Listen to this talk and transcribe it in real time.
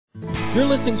You're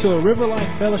listening to a River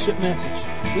Life Fellowship message.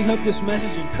 We hope this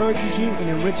message encourages you and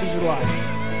enriches your life.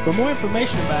 For more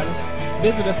information about us,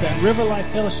 visit us at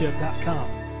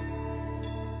riverlifefellowship.com.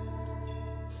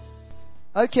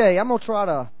 Okay, I'm going to try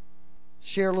to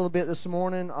share a little bit this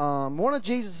morning. One of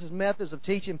Jesus' methods of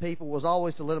teaching people was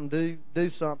always to let them do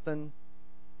something.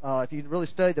 If you really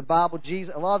studied the Bible,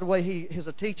 Jesus, a lot of the way his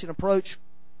teaching approach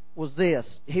was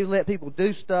this. He would let people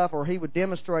do stuff, or he would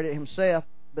demonstrate it himself,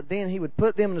 but then he would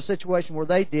put them in a situation where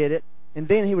they did it, and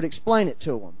then he would explain it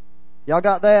to them. Y'all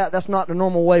got that? That's not the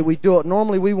normal way we do it.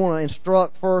 Normally we want to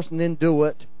instruct first and then do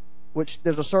it, which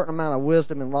there's a certain amount of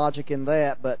wisdom and logic in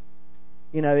that, but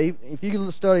you know, if you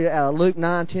study Luke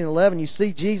 9, 10, 11, you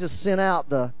see Jesus sent out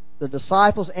the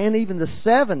disciples and even the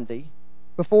 70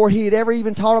 before he had ever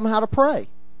even taught them how to pray.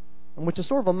 And which is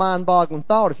sort of a mind-boggling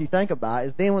thought if you think about it.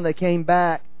 Is then when they came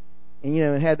back and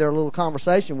and had their little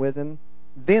conversation with him,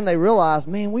 then they realized,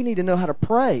 man, we need to know how to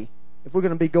pray if we're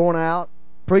going to be going out,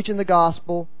 preaching the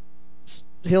gospel,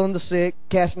 healing the sick,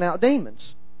 casting out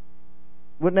demons.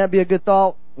 Wouldn't that be a good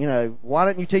thought? Why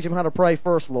don't you teach them how to pray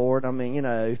first, Lord? I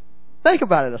mean, think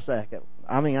about it a second.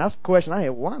 I mean, that's a question I had.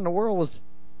 Why in the world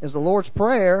is the Lord's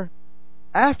Prayer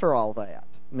after all that?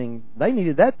 I mean, they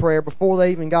needed that prayer before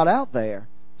they even got out there.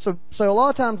 So a lot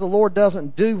of times the Lord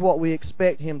doesn't do what we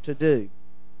expect Him to do.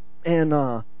 And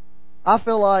I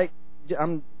feel like,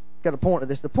 I'm got a point to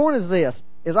this. The point is this,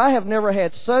 is I have never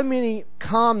had so many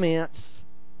comments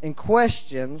and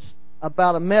questions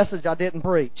about a message I didn't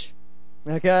preach.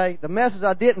 Okay? The message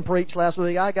I didn't preach last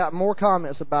week, I got more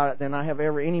comments about it than I have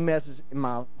ever any message in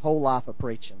my whole life of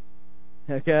preaching.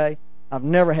 Okay? I've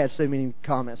never had so many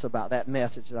comments about that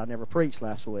message that I never preached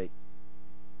last week.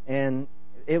 And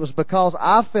it was because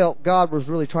I felt God was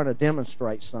really trying to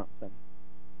demonstrate something.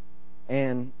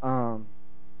 And I'm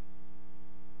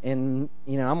going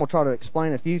to try to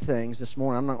explain a few things this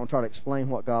morning. I'm not going to try to explain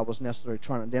what God was necessarily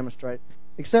trying to demonstrate,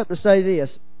 except to say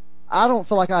this. I don't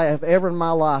feel like I have ever in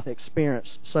my life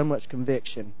experienced so much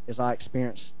conviction as I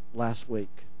experienced last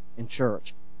week in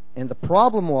church. And the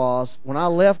problem was, when I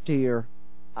left here,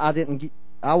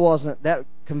 that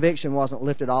conviction wasn't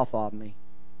lifted off of me.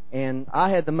 And I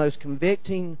had the most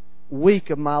convicting week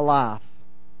of my life,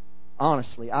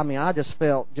 honestly. I mean, I just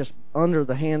felt just under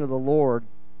the hand of the Lord.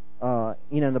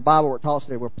 In the Bible where it talks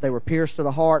they were pierced to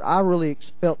the heart. I really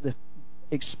felt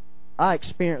I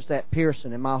experienced that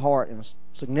piercing in my heart in a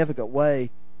significant way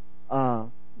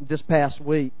this past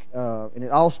week, and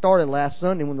it all started last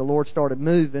Sunday when the Lord started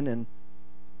moving,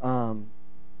 and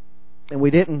we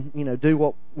didn't do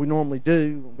what we normally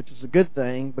do, which is a good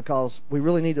thing, because we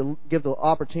really need to give the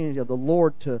opportunity of the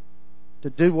Lord to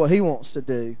do what He wants to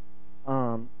do.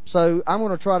 So I'm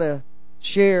going to try to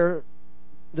share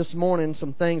this morning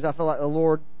some things I feel like the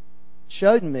Lord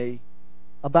showed me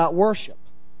about worship.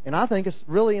 And I think it's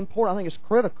really important. I think it's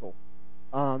critical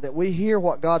that we hear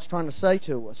what God's trying to say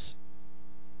to us.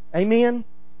 Amen?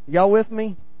 Y'all with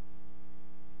me?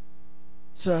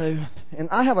 So, and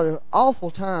I have an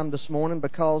awful time this morning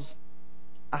because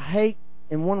I hate,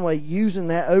 in one way, using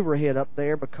that overhead up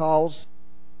there, because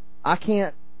I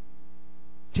can't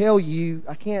tell you,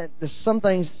 there's some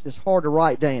things that's hard to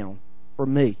write down for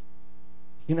me.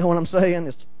 You know what I'm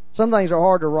saying? Some things are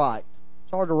hard to write.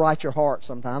 It's hard to write your heart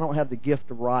sometimes. I don't have the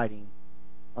gift of writing,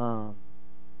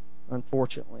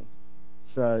 unfortunately.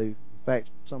 So, in fact,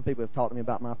 some people have talked to me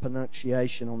about my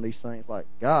pronunciation on these things. Like,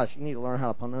 gosh, you need to learn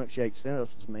how to pronunciate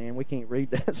sentences, man. We can't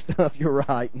read that stuff you're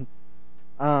writing.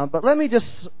 But let me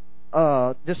just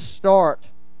start.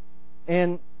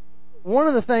 And one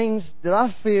of the things that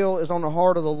I feel is on the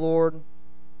heart of the Lord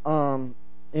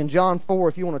in John 4,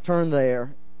 if you want to turn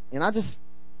there, and I just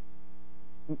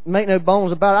make no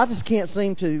bones about it, I just can't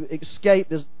seem to escape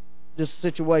this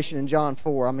situation in John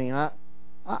 4. I mean, I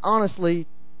honestly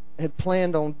had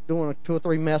planned on doing 2 or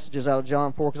 3 messages out of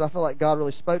John 4 because I feel like God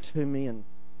really spoke to me, and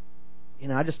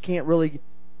I just can't really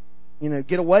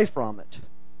get away from it,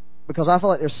 because I feel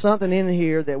like there's something in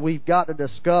here that we've got to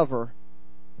discover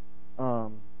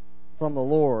from the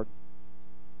Lord.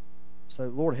 So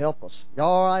Lord help us. Y'all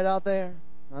all right out there?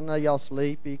 I know y'all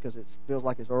sleepy because it feels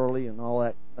like it's early and all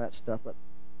that stuff, but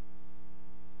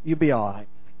you'll be all right.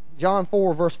 John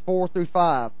 4, verse 4 through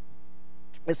 5.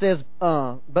 It says,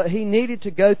 but he needed to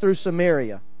go through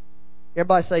Samaria.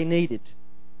 Everybody say needed.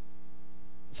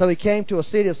 So he came to a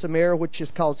city of Samaria, which is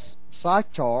called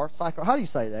Sychar. Sychar. How do you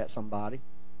say that, somebody?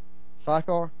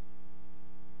 Sychar?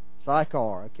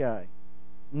 Sychar, okay.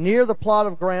 Near the plot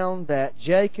of ground that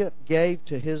Jacob gave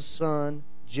to his son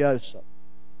Joseph.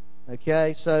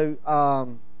 Okay, so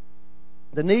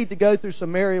the need to go through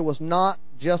Samaria was not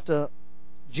just a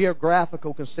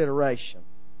geographical consideration.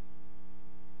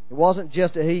 It wasn't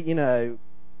just that he, I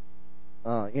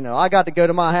got to go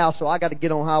to my house, so I got to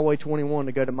get on Highway 21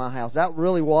 to go to my house. That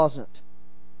really wasn't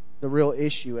the real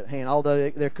issue at hand,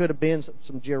 although there could have been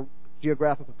some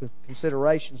geographical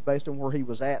considerations based on where he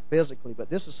was at physically, but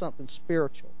this is something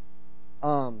spiritual.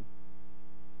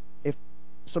 If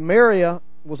Samaria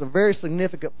was a very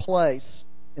significant place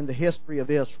in the history of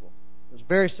Israel. It was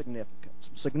very significant.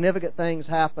 Some significant things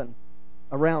happened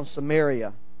around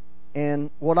Samaria. And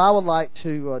what I would like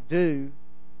to do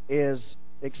is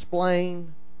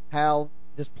explain how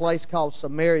this place called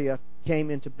Samaria came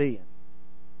into being.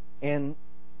 And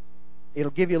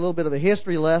it'll give you a little bit of a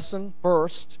history lesson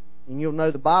first, and you'll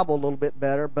know the Bible a little bit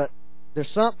better, but there's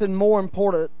something more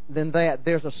important than that.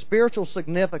 There's a spiritual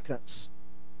significance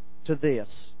to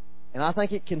this. And I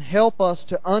think it can help us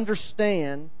to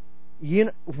understand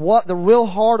what the real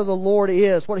heart of the Lord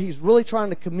is, what He's really trying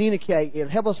to communicate. It'll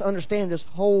help us understand this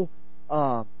whole,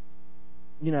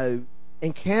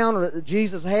 encounter that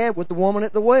Jesus had with the woman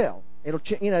at the well.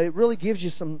 It really gives you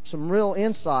some real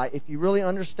insight if you really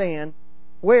understand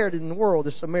where in the world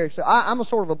is Samaria. So I'm a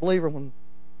sort of a believer when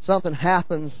something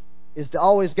happens is to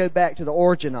always go back to the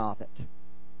origin of it.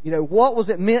 What was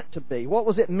it meant to be? What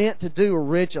was it meant to do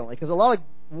originally? Because a lot of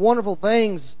wonderful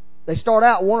things, they start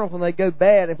out wonderful and they go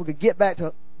bad. If we could get back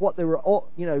to what they were,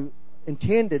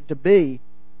 intended to be,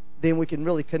 then we can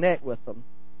really connect with them.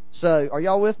 So, are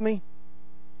y'all with me?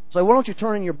 So, why don't you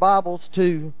turn in your Bibles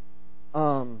to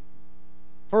 1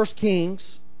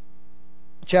 Kings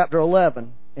chapter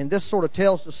 11, and this sort of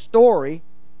tells the story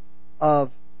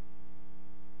of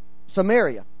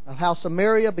Samaria, of how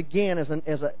Samaria began as an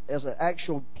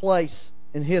actual place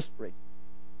in history.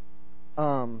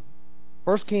 1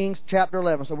 Kings chapter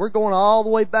 11. So we're going all the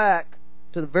way back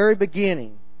to the very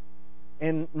beginning.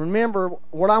 And remember,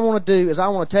 what I want to do is I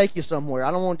want to take you somewhere.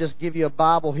 I don't want to just give you a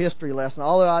Bible history lesson.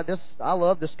 Although I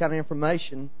love this kind of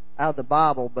information out of the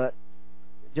Bible, but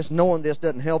just knowing this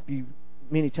doesn't help you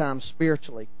many times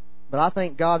spiritually. But I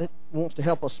think God wants to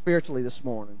help us spiritually this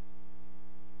morning.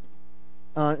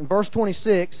 In verse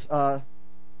 26, it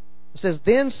says,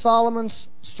 Then Solomon's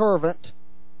servant,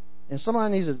 and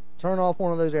somebody needs to turn off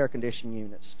one of those air conditioning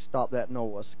units. Stop that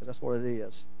noise, because that's what it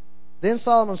is. Then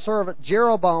Solomon's servant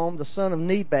Jeroboam, the son of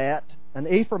Nebat, an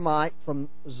Ephraimite from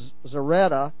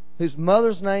Zereda, whose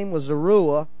mother's name was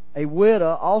Zeruiah, a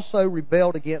widow, also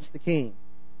rebelled against the king.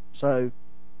 So,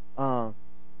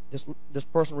 this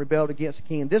person rebelled against the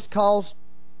king. And this caused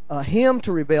him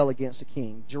to rebel against the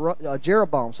king,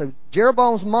 Jeroboam. So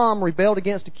Jeroboam's mom rebelled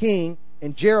against the king,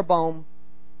 and Jeroboam,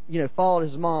 followed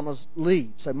his mama's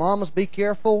lead. So mamas, be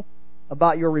careful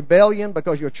about your rebellion,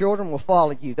 because your children will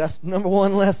follow you. That's the number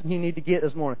one lesson you need to get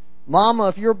this morning. Mama,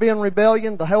 if you're being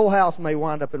rebellion, the whole house may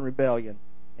wind up in rebellion,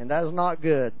 and that is not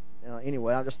good.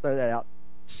 Anyway, I'll just throw that out.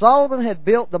 Solomon had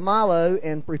built the Millo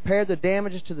and prepared the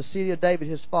damages to the city of David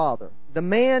his father. The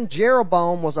man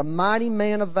Jeroboam was a mighty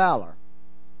man of valor.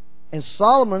 And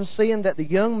Solomon, seeing that the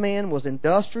young man was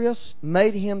industrious,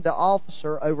 made him the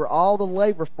officer over all the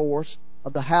labor force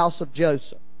of the house of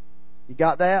Joseph. You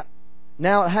got that?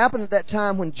 Now it happened at that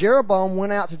time when Jeroboam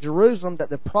went out to Jerusalem that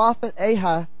the prophet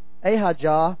Ahijah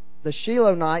the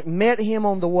Shilonite met him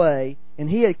on the way, and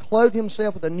he had clothed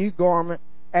himself with a new garment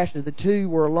after the two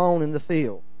were alone in the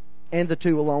field.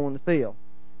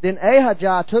 Then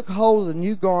Ahijah took hold of the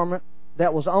new garment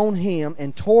that was on him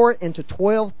and tore it into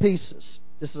 12 pieces.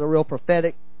 This is a real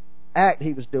prophetic act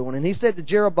he was doing. And he said to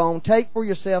Jeroboam, Take for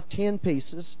yourself 10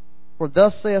 pieces, for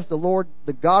thus saith the Lord,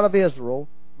 the God of Israel,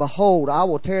 Behold, I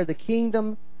will tear the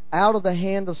kingdom out of the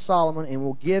hand of Solomon, and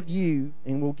will give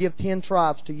 10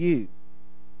 tribes to you.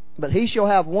 But he shall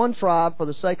have one tribe for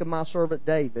the sake of my servant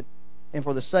David, and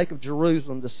for the sake of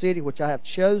Jerusalem, the city which I have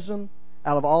chosen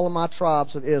out of all of my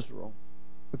tribes of Israel.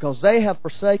 Because they have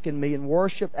forsaken me and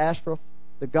worshipped Ashtoreth,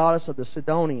 the goddess of the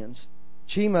Sidonians,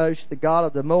 Chemosh, the god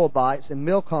of the Moabites, and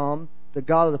Milcom, the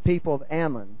god of the people of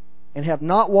Ammon, and have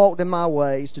not walked in my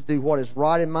ways to do what is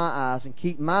right in my eyes, and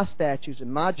keep my statutes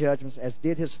and my judgments, as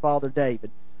did his father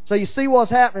David. So you see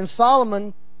what's happening.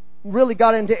 Solomon really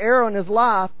got into error in his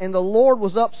life, and the Lord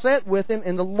was upset with him,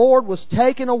 and the Lord was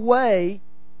taking away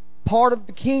part of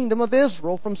the kingdom of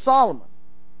Israel from Solomon.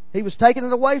 He was taking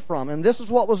it away from him. This is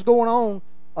what was going on,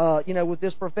 with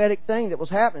this prophetic thing that was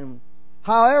happening.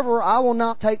 However, I will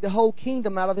not take the whole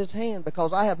kingdom out of his hand,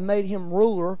 because I have made him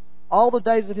ruler all the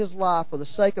days of his life for the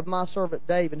sake of my servant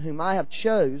David, whom I have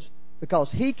chose,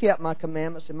 because he kept my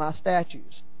commandments and my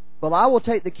statutes. But I will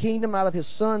take the kingdom out of his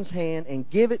son's hand and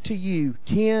give it to you,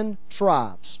 10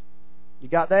 tribes. You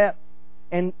got that?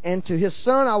 And to his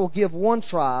son I will give one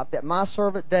tribe, that my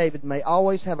servant David may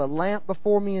always have a lamp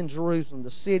before me in Jerusalem, the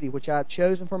city which I have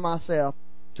chosen for myself,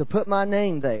 to put my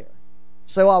name there.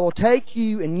 So I will take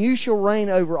you, and you shall reign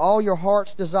over all your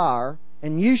heart's desire,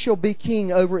 and you shall be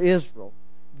king over Israel.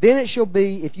 Then it shall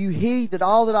be, if you heed that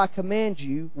all that I command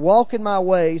you, walk in my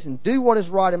ways, and do what is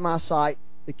right in my sight,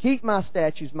 to keep my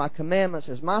statutes, my commandments,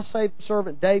 as my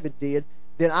servant David did,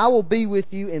 then I will be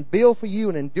with you and build for you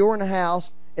an enduring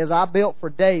house, as I built for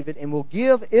David, and will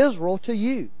give Israel to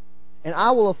you. And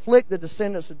I will afflict the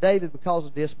descendants of David because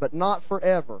of this, but not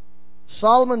forever.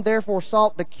 Solomon therefore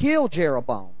sought to kill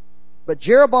Jeroboam. But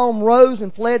Jeroboam rose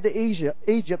and fled to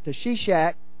Egypt to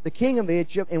Shishak, the king of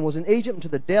Egypt, and was in Egypt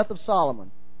until the death of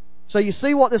Solomon. So you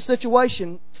see what this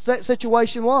situation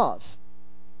was.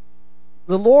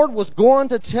 The Lord was going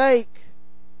to take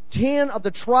 10 of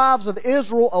the tribes of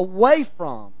Israel away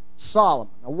from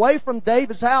Solomon, away from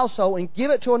David's household, and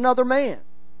give it to another man.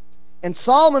 And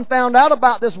Solomon found out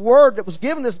about this word that was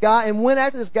given this guy and went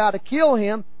after this guy to kill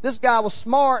him. This guy was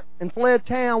smart and fled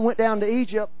town, went down to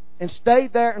Egypt, and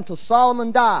stayed there until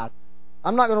Solomon died.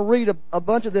 I'm not going to read a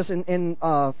bunch of this in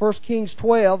 1 Kings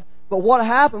 12, but what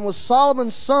happened was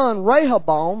Solomon's son,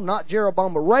 Rehoboam, not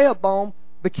Jeroboam, but Rehoboam,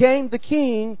 became the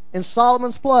king in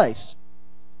Solomon's place.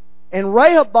 And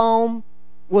Rehoboam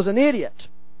was an idiot.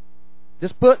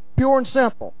 Just put pure and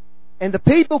simple. And the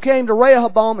people came to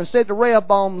Rehoboam and said to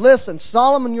Rehoboam, listen,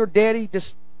 Solomon your daddy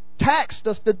just taxed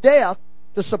us to death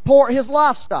to support his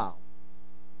lifestyle.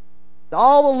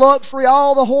 All the luxury,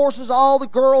 all the horses, all the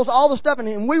girls, all the stuff,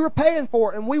 and we were paying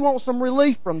for it, and we want some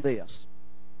relief from this.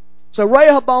 So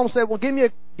Rehoboam said, well, give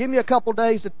me a couple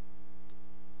days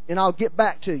and I'll get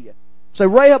back to you. So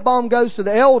Rehoboam goes to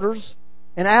the elders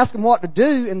and asks them what to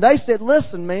do, and they said,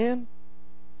 listen, man,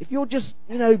 if you'll just,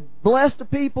 bless the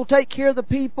people, take care of the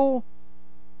people,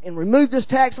 and remove this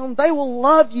tax on them, they will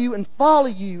love you and follow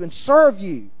you and serve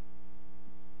you.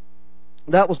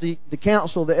 That was the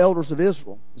council of the elders of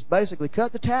Israel. It's basically,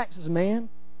 cut the taxes, man.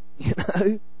 You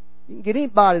can get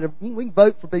anybody we can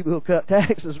vote for people who cut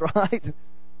taxes, right?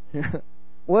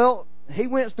 Well, he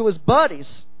went to his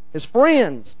buddies, his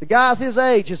friends, the guys his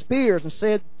age, his peers,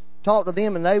 and talked to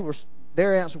them, and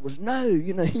their answer was, no,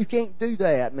 you can't do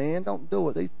that, man. Don't do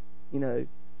it.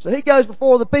 So he goes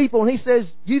before the people and he says,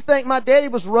 you think my daddy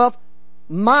was rough?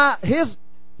 My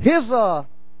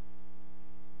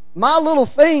little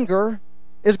finger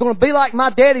is going to be like my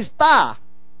daddy's thigh.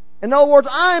 In other words,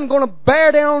 I am going to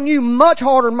bear down on you much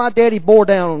harder than my daddy bore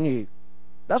down on you.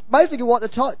 That's basically what they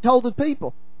told the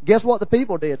people. Guess what the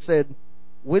people did? Said,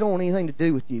 we don't want anything to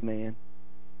do with you, man.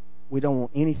 We don't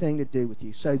want anything to do with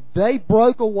you. So they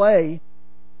broke away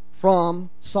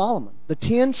from Solomon. The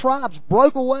 10 tribes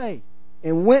broke away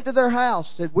and went to their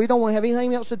house, said, we don't want to have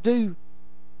anything else to do.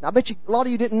 Now, I bet you a lot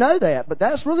of you didn't know that, but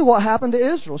that's really what happened to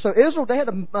Israel. So Israel, they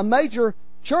had a major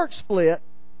church split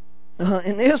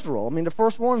in Israel. I mean, the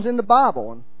first one's in the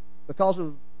Bible, and because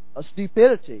of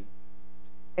stupidity.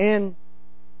 And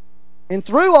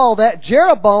through all that,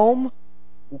 Jeroboam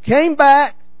came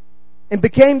back and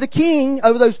became the king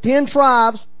over those 10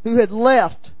 tribes who had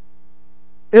left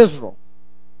Israel,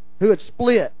 who had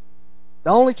split. The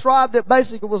only tribe that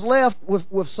basically was left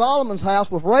with Solomon's house,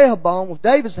 with Rehoboam, with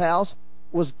David's house,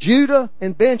 was Judah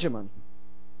and Benjamin.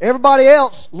 Everybody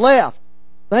else left.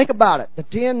 Think about it. The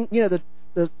 10,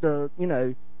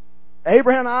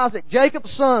 Abraham, Isaac,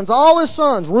 Jacob's sons, all his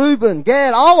sons, Reuben,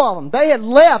 Gad, all of them, they had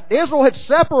left. Israel had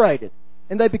separated.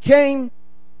 And they became,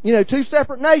 2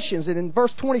 separate nations. And in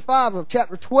verse 25 of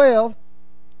chapter 12,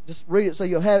 just read it so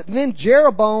you'll have it. And then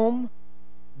Jeroboam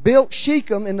built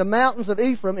Shechem in the mountains of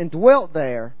Ephraim and dwelt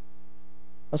there.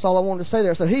 That's all I wanted to say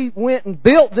there. So he went and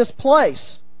built this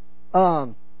place. We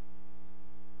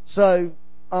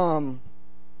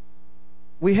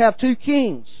have 2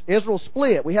 kings. Israel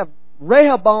split. We have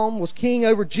Rehoboam was king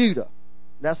over Judah.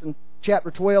 That's in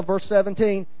chapter 12, verse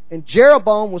 17. And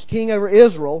Jeroboam was king over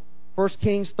Israel. 1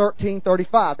 Kings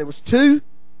 13:35. There was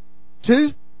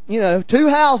two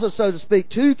houses, so to speak,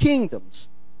 2 kingdoms.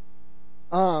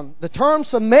 The term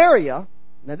Samaria,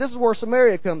 now this is where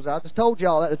Samaria comes out. I just told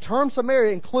y'all that. The term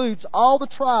Samaria includes all the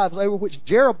tribes over which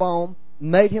Jeroboam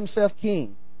made himself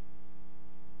king.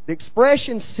 The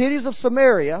expression cities of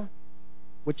Samaria,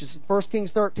 which is in 1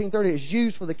 Kings 13:30, is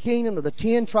used for the kingdom of the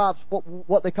 10 tribes,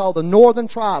 what they call the northern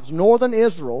tribes. Northern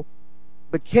Israel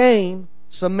became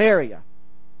Samaria.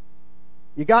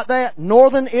 You got that?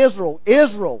 Northern Israel,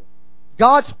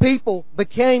 God's people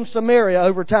became Samaria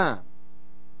over time.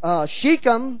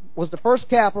 Shechem was the first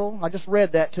capital. I just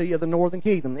read that to you, of the northern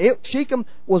kingdom. Shechem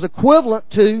was equivalent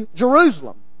to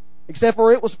Jerusalem, except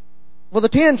for it was for the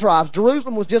 10 tribes.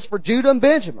 Jerusalem was just for Judah and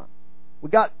Benjamin. We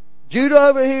got Judah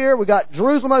over here, we got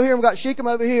Jerusalem over here, and we got Shechem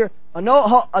over here.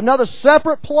 Another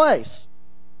separate place.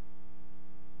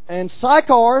 And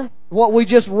Sychar, what we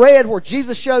just read, where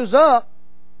Jesus shows up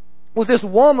with this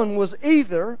woman, was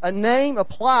either a name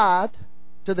applied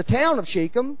to the town of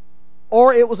Shechem,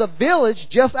 or it was a village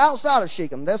just outside of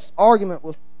Shechem. That's argument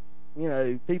with,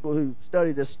 people who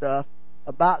study this stuff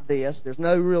about this. There's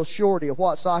no real surety of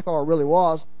what Sychar really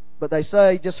was, but they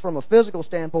say, just from a physical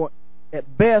standpoint,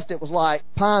 at best it was like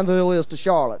Pineville is to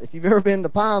Charlotte. If you've ever been to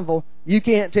Pineville, you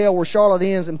can't tell where Charlotte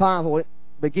ends and Pineville it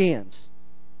begins.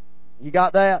 You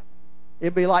got that?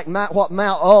 It'd be like what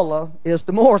Mount Ulla is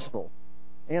to Mooresville.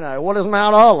 What is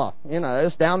Mount Ulla?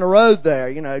 It's down the road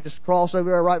there. Just cross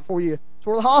over there right before you. It's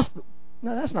where the hospital.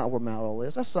 No, that's not where Mount Ulla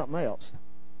is. That's something else.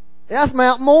 That's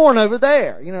Mount Morn over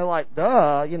there. Like,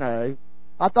 duh,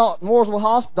 I thought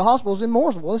Mooresville the hospital's in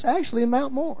Mooresville. It's actually in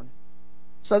Mount Morn.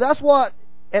 So that's what,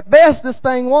 at best, this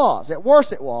thing was. At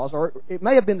worst, it was. Or it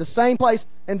may have been the same place.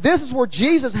 And this is where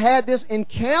Jesus had this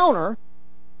encounter.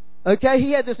 Okay,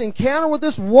 he had this encounter with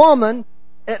this woman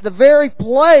at the very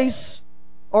place,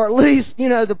 or at least,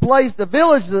 the place, the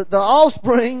village, the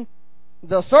offspring,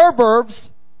 the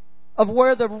suburbs of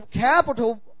where the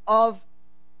capital of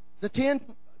the 10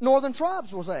 northern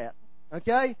tribes was at.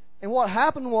 Okay? And what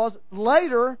happened was,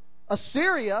 later,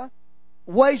 Assyria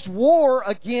waged war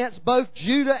against both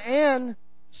Judah and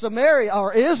Samaria,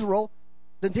 or Israel,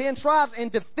 the 10 tribes,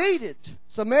 and defeated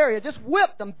Samaria, just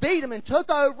whipped them, beat them, and took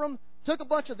over them, took a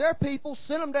bunch of their people,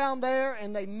 sent them down there,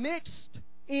 and they mixed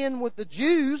in with the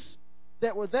Jews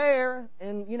that were there,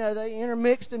 and, they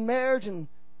intermixed in marriage, and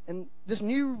this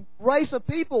new race of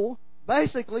people,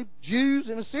 basically Jews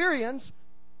and Assyrians,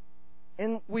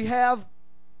 and we have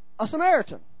a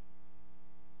Samaritan.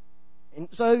 And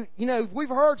so, we've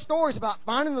heard stories about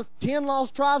finding the 10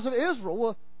 lost tribes of Israel.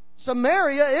 Well,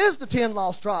 Samaria is the 10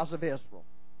 lost tribes of Israel.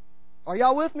 Are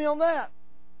y'all with me on that?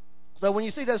 So when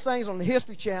you see those things on the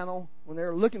History Channel, when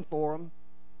they're looking for them,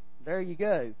 there you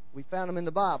go. We found them in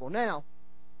the Bible. Now,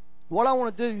 what I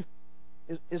want to do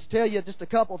is tell you just a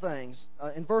couple things.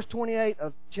 In verse 28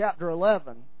 of chapter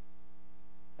 11,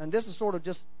 and this is sort of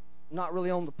just not really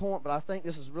on the point, but I think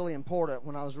this is really important.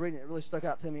 When I was reading it, it really stuck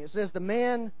out to me. It says, the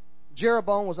man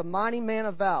Jeroboam was a mighty man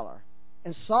of valor,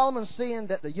 and Solomon, seeing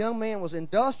that the young man was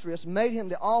industrious, made him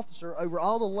the officer over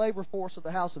all the labor force of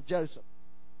the house of Joseph.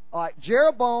 All right,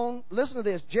 Jeroboam, listen to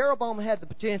this. Jeroboam had the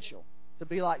potential to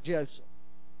be like Joseph.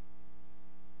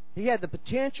 He had the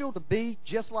potential to be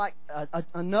just like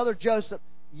another Joseph,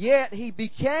 yet he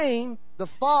became the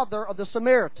father of the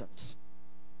Samaritans.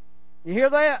 You hear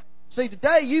that? See,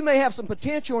 today you may have some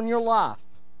potential in your life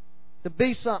to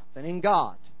be something in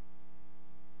God.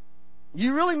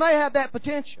 You really may have that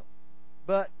potential.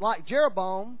 But like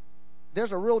Jeroboam,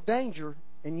 there's a real danger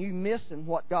in you missing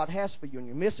what God has for you, and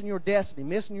you're missing your destiny,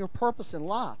 missing your purpose in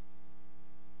life.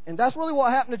 And that's really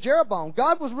what happened to Jeroboam.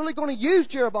 God was really going to use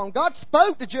Jeroboam. God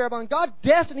spoke to Jeroboam. God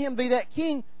destined him to be that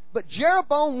king. But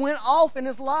Jeroboam went off in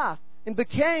his life and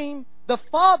became the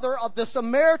father of the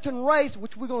Samaritan race,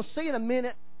 which we're going to see in a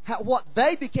minute, what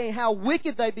they became, how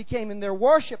wicked they became in their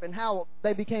worship, and how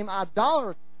they became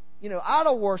idol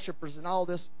worshippers and all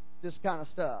this kind of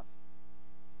stuff.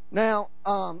 Now,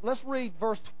 let's read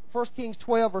 1 Kings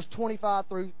 12, verse 25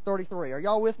 through 33. Are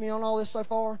y'all with me on all this so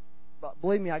far? But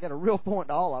believe me, I got a real point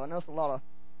to all of it. I know it's a lot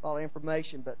of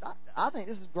information, but I think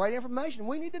this is great information.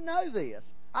 We need to know this.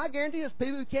 I guarantee there's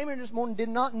people who came here this morning did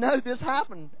not know this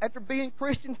happened after being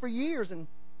Christian for years, and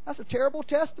that's a terrible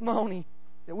testimony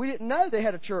that we didn't know they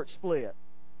had a church split.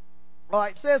 All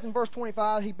right, it says in verse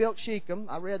 25, he built Shechem.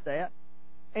 I read that.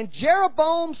 And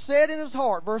Jeroboam said in his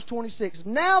heart, verse 26,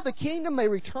 now the kingdom may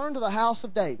return to the house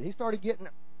of David. He started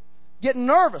getting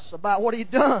nervous about what he'd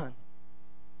done.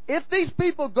 If these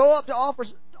people go up to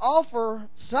offer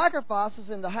sacrifices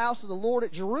in the house of the Lord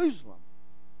at Jerusalem,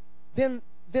 then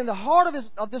the heart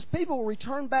of this people will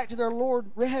return back to their lord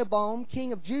Rehoboam,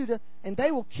 king of Judah, and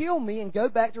they will kill me and go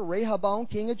back to Rehoboam,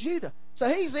 king of Judah. So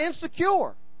he's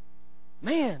insecure.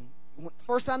 Man,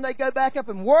 first time they go back up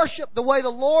and worship the way the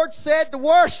Lord said to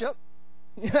worship,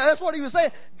 that's what he was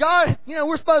saying. God,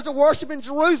 we're supposed to worship in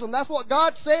Jerusalem. That's what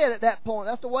God said at that point.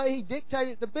 That's the way He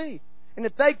dictated it to be. And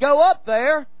if they go up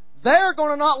there, they're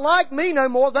going to not like me no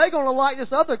more. They're going to like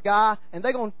this other guy, and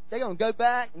they're going to go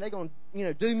back and they're going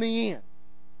to do me in.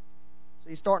 So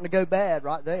he's starting to go bad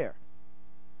right there.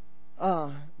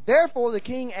 Therefore, the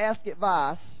king asked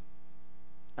advice.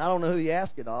 I don't know who he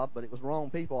asked it of, but it was wrong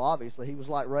people, obviously. He was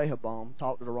like Rehoboam,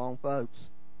 talked to the wrong folks.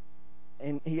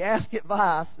 And he asked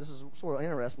advice. This is sort of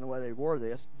interesting the way they word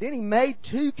this. Then he made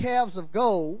 2 calves of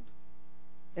gold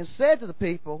and said to the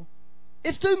people,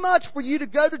 it's too much for you to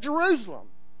go to Jerusalem.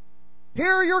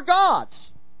 Here are your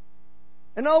gods.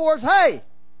 In other words, hey,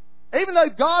 even though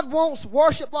God wants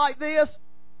worship like this,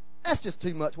 That's just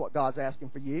too much what God's asking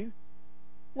for you.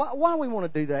 Why do we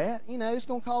want to do that? You know, it's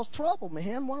going to cause trouble,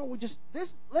 man. Why don't we just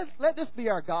let this be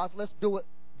our gods? Let's do it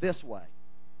this way.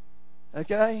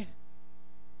 Okay?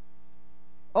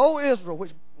 O Israel,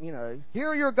 which, you know, here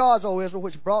are your gods, O Israel,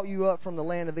 which brought you up from the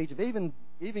land of Egypt.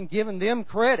 Even giving them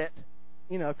credit,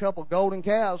 you know, a couple golden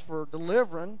calves for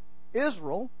delivering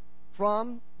Israel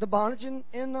from the bondage in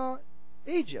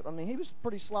Egypt. I mean, he was a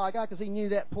pretty sly guy because he knew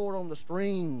that pulled on the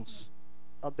strings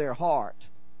of their heart.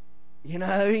 You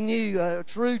know, he knew a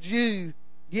true Jew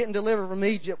getting delivered from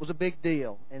Egypt was a big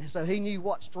deal. And so he knew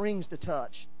what strings to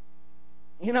touch.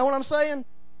 You know what I'm saying?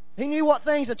 He knew what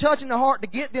things to touch in the heart to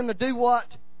get them to do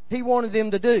what he wanted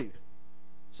them to do.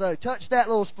 So touch that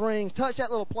little strings, touch that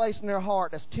little place in their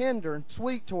heart that's tender and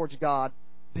sweet towards God.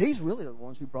 These really are the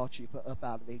ones who brought you up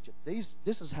out of Egypt.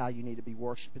 This is how you need to be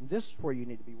worshiping. This is where you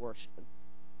need to be worshiping.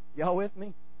 Y'all with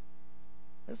me?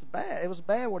 This is bad. It was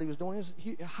bad what he was doing.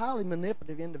 He was a highly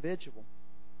manipulative individual.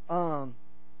 And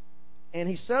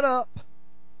he set up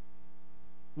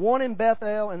one in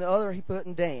Bethel and the other he put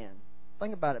in Dan.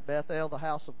 Think about it. Bethel, the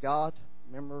house of God.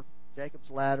 Remember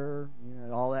Jacob's ladder, you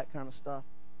know, all that kind of stuff.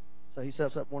 So he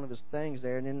sets up one of his things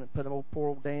there and then put poor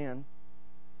old Dan.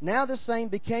 Now this same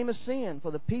became a sin,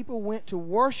 for the people went to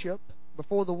worship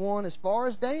before the one as far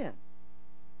as Dan.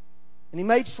 And he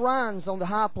made shrines on the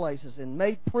high places and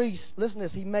made priests. Listen to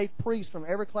this. He made priests from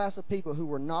every class of people who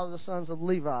were not of the sons of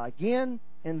Levi. Again,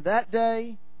 in that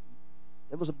day,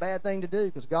 it was a bad thing to do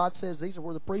because God says these are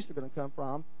where the priests are going to come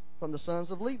from the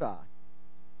sons of Levi.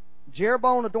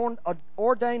 Jeroboam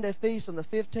ordained a feast on the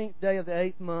 15th day of the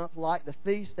 8th month, like the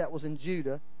feast that was in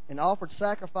Judah, and offered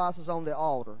sacrifices on the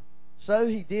altar. So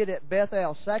he did at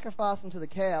Bethel, sacrificing to the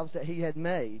calves that he had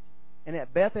made. And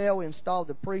at Bethel he installed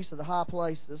the priests of the high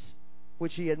places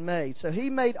which he had made. So he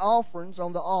made offerings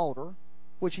on the altar,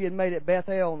 which he had made at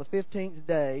Bethel on the 15th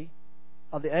day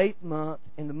of the 8th month,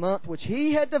 in the month which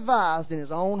he had devised in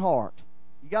his own heart.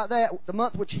 You got that? The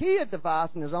month which he had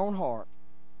devised in his own heart.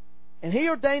 And he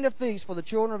ordained a feast for the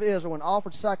children of Israel and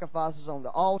offered sacrifices on the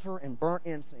altar and burnt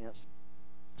incense.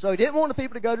 So he didn't want the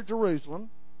people to go to Jerusalem.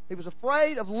 He was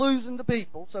afraid of losing the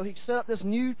people, so he set up this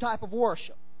new type of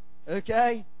worship.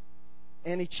 Okay?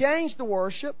 And he changed the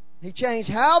worship. He changed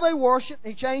how they worshiped.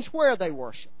 He changed where they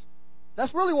worshiped.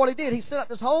 That's really what he did. He set up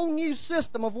this whole new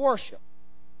system of worship.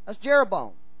 That's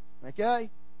Jeroboam. Okay?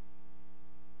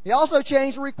 He also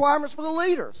changed the requirements for the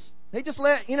leaders. He just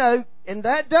let, you know, in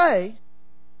that day,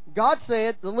 God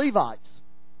said the Levites,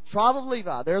 tribe of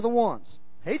Levi, they're the ones.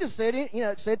 He just said, you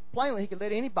know, it said plainly he could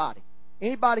let anybody.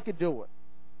 Anybody could do it.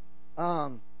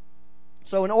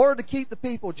 So in order to keep the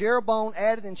people, Jeroboam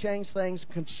added and changed things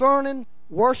concerning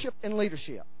worship and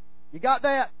leadership. You got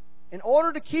that? In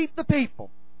order to keep the people,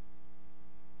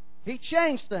 he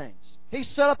changed things. He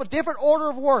set up a different order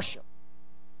of worship.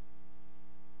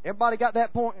 Everybody got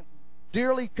that point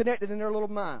dearly connected in their little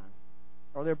mind,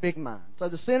 or their big mind. So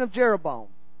the sin of Jeroboam.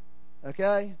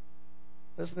 Okay?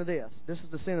 Listen to this. This is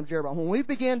the sin of Jeroboam. When we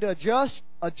begin to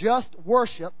adjust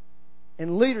worship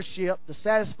and leadership to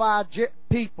satisfy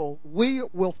people, we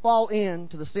will fall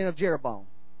into the sin of Jeroboam.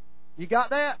 You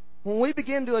got that? When we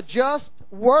begin to adjust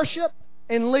worship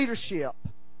and leadership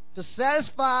to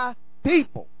satisfy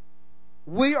people,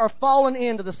 we are falling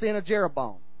into the sin of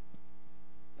Jeroboam.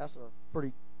 That's a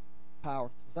pretty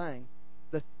powerful thing.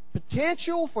 The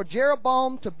potential for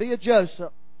Jeroboam to be a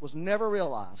Joseph was never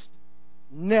realized.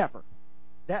 Never.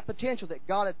 That potential that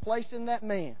God had placed in that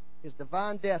man, his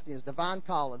divine destiny, his divine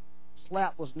calling,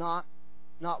 was not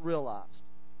realized.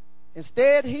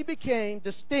 Instead, he became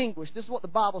distinguished. This is what the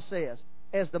Bible says.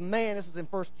 As the man, this is in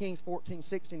 1 Kings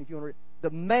 14:16 if you want to read, the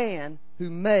man who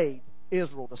made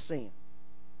Israel to sin.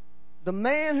 The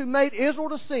man who made Israel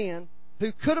to sin,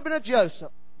 who could have been a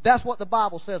Joseph, that's what the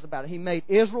Bible says about it. He made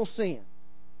Israel sin.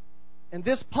 And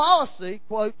this policy,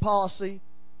 quote, policy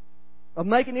of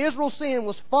making Israel sin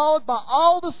was followed by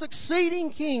all the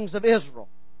succeeding kings of Israel.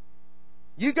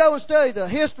 You go and study the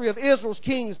history of Israel's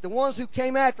kings, the ones who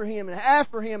came after him and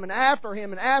after him and after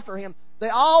him and after him. They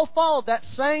all followed that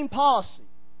same policy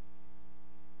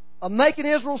of making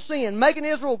Israel sin,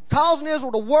 causing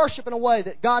Israel to worship in a way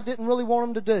that God didn't really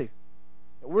want them to do.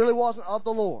 It really wasn't of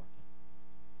the Lord.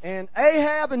 And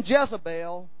Ahab and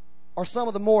Jezebel are some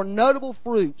of the more notable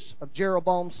fruits of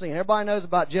Jeroboam's sin. Everybody knows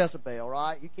about Jezebel,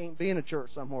 right? You can't be in a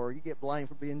church somewhere. You get blamed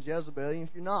for being Jezebel even if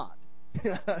you're not.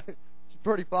 It's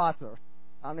pretty popular.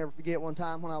 I'll never forget one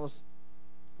time when I was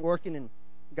working and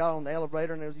got on the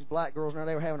elevator and there was these black girls in there.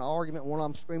 They were having an argument and one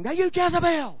of them screamed, "Hey, you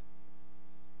Jezebel!"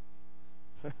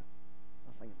 I was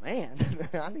thinking, man,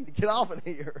 I need to get off of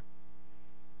here.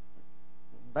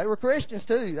 They were Christians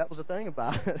too. That was the thing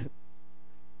about it.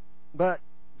 But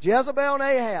Jezebel and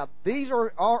Ahab, these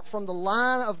are from the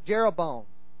line of Jeroboam.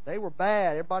 They were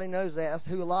bad. Everybody knows that. That's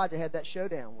who Elijah had that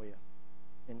showdown with.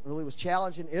 And really was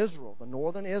challenging Israel, the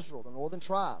northern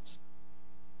tribes.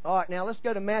 All right, now let's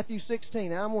go to Matthew 16.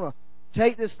 Now I'm going to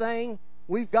take this thing.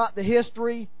 We've got the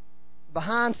history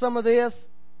behind some of this.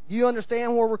 You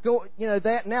understand where we're going,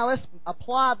 that. Now let's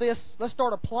apply this. Let's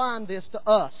start applying this to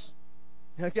us.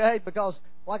 Okay? Because,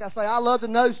 like I say, I love to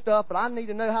know stuff, but I need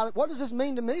to know what does this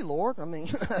mean to me, Lord? I mean,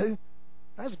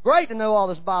 that's great to know all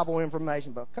this Bible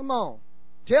information, but come on.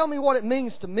 Tell me what it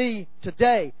means to me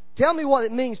today. Tell me what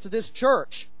it means to this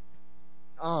church.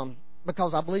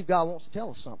 Because I believe God wants to tell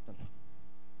us something.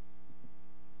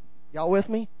 Y'all with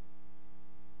me?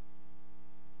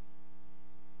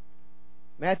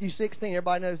 Matthew 16,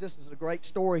 everybody knows this is a great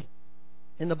story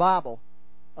in the Bible.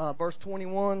 Verse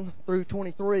 21 through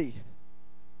 23.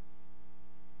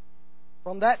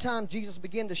 From that time, Jesus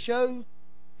began to show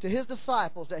to His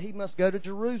disciples that He must go to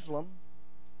Jerusalem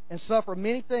and suffer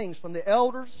many things from the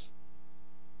elders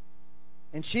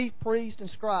and chief priests and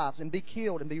scribes, and be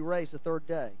killed and be raised the third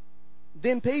day.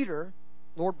 Then Peter,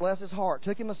 Lord bless his heart,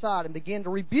 took him aside and began to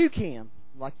rebuke him,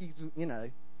 like he's,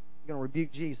 going to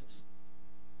rebuke Jesus,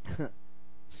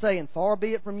 saying, Far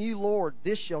be it from you, Lord,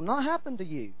 this shall not happen to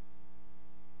you.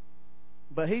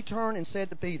 But he turned and said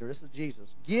to Peter, this is Jesus,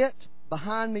 Get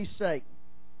behind me, Satan.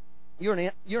 You're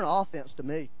an offense to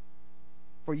me.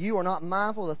 For you are not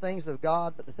mindful of the things of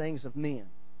God, but the things of men.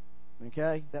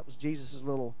 Okay? That was Jesus'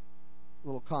 little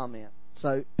comment.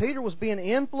 So Peter was being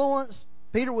influenced.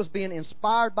 Peter was being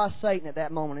inspired by Satan at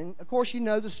that moment. And, of course, you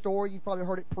know the story. You've probably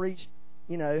heard it preached.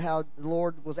 How the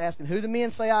Lord was asking, Who do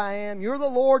men say I am? You're the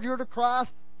Lord. You're the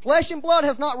Christ. Flesh and blood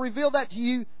has not revealed that to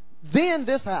you. Then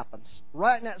this happens.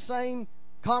 Right in that same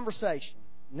conversation.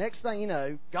 Next thing you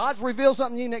know, God's revealed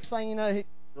something to you. Next thing you know,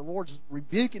 the Lord's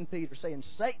rebuking Peter, saying,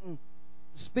 Satan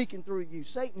is speaking through you.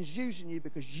 Satan's using you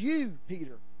because you,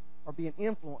 Peter, are being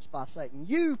influenced by Satan.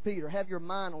 You, Peter, have your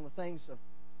mind on the things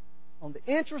on the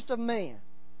interest of man,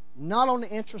 not on the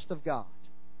interest of God.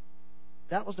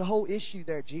 That was the whole issue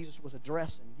there Jesus was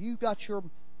addressing. You got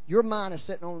your mind is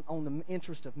sitting on the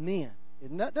interest of men.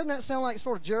 Doesn't that sound like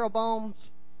sort of Jeroboam's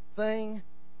thing?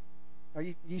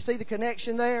 You see the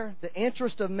connection there? The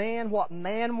interest of man, what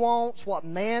man wants, what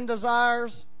man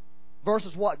desires,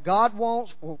 versus what God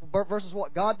wants, versus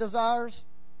what God desires.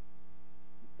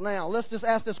 Now, let's just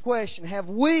ask this question. Have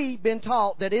we been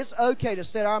taught that it's okay to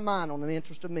set our mind on the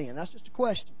interest of men? That's just a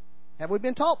question. Have we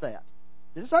been taught that?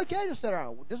 It's okay to set our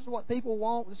mind. This is what people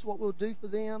want. This is what we'll do for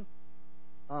them,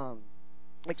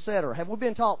 etc. Have we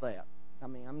been taught that? I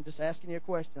mean, I'm just asking you a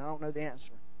question. I don't know the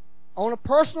answer. On a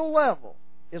personal level,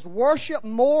 is worship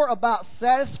more about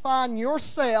satisfying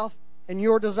yourself and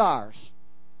your desires?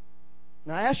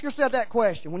 Now ask yourself that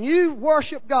question. When you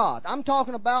worship God, I'm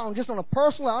talking about just on a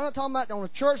personal level. I'm not talking about on a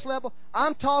church level.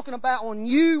 I'm talking about when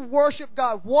you worship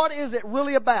God, what is it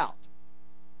really about?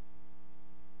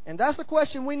 And that's the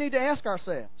question we need to ask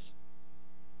ourselves.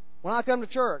 When I come to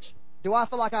church, do I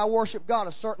feel like I worship God?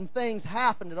 If certain things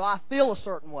happen, do I feel a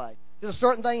certain way? Did a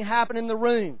certain thing happen in the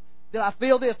room? Did I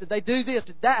feel this? Did they do this?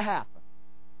 Did that happen?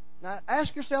 Now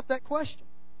ask yourself that question.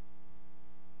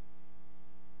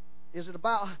 Is it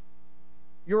about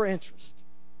your interest?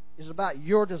 Is it about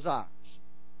your desires?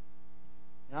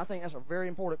 And I think that's a very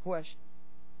important question.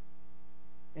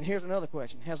 And here's another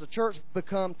question. Has the church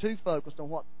become too focused on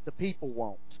what the people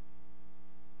want?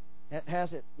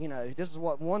 Has it, this is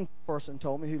what one person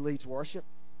told me who leads worship.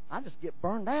 I just get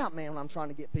burned out, man, when I'm trying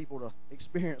to get people to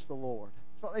experience the Lord.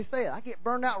 That's what they said. I get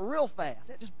burned out real fast.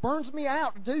 It just burns me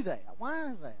out to do that.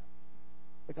 Why is that?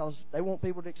 Because they want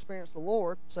people to experience the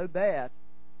Lord so bad.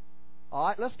 All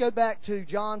right, let's go back to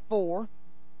John 4.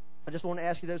 I just want to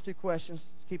ask you those two questions.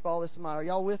 Let's keep all this in mind. Are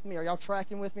y'all with me? Are y'all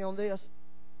tracking with me on this?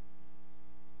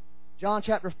 John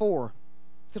chapter 4.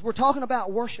 Because we're talking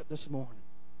about worship this morning.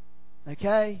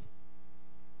 Okay?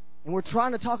 And we're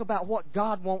trying to talk about what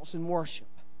God wants in worship.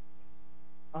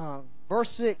 Verse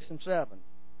 6 and 7.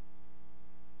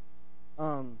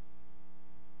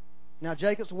 Now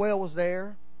Jacob's well was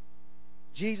there.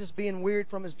 Jesus, being wearied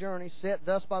from his journey, sat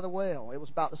thus by the well. It was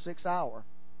about the 6th hour.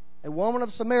 A woman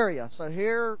of Samaria. So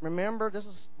here, remember, this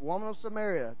is a woman of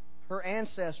Samaria. Her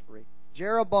ancestry.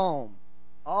 Jeroboam.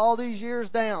 All these years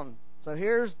down. So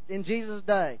here's in Jesus'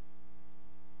 day.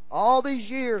 All these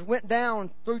years went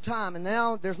down through time, and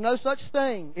now there's no such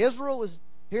thing. Here's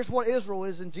what Israel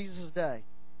is in Jesus' day.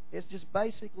 It's just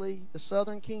basically the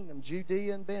southern kingdom,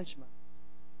 Judea and Benjamin.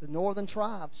 The northern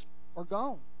tribes are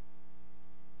gone.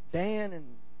 Dan and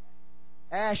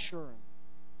Asher and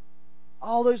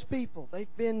all those people, they've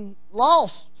been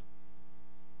lost.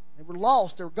 They were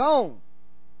lost. They were gone.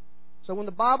 So when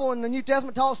the Bible in the New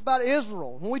Testament talks about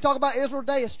Israel, when we talk about Israel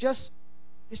today, it's just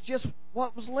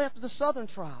what was left of the southern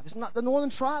tribe. It's not the northern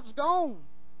tribe's gone.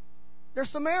 There's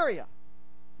Samaria.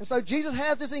 And so Jesus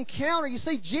has this encounter. You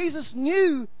see, Jesus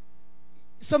knew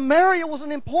Samaria was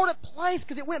an important place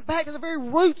because it went back to the very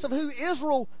roots of who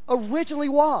Israel originally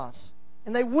was.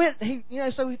 And they went,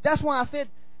 so that's why I said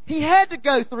he had to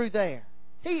go through there.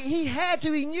 He had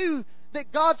to. He knew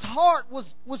that God's heart was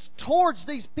towards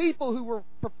these people who were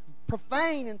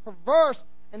profane and perverse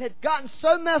and had gotten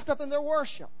so messed up in their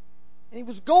worship. And He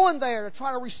was going there to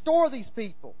try to restore these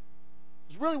people.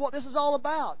 It's really what this is all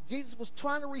about. Jesus was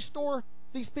trying to restore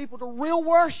these people to real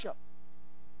worship.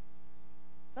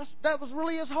 That was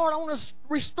really His heart. I want to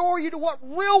restore you to what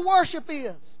real worship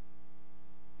is.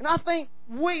 And I think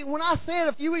when I said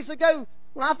a few weeks ago,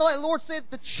 when I felt like the Lord said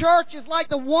the church is like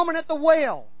the woman at the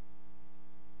well.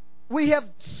 We have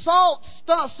sought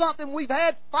something. We've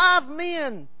had 5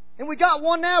 men, and we got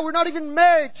one now we're not even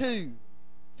married to.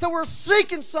 So we're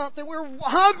seeking something. We're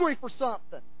hungry for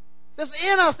something that's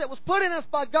in us, that was put in us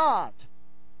by God.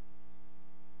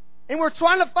 And we're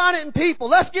trying to find it in people.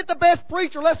 Let's get the best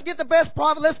preacher. Let's get the best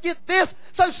prophet. Let's get this.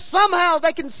 So somehow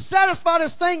they can satisfy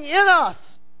this thing in us.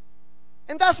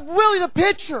 And that's really the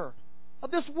picture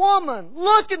of this woman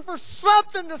looking for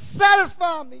something to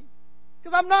satisfy me.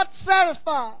 Because I'm not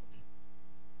satisfied.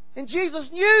 And Jesus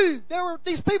knew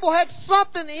these people had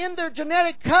something in their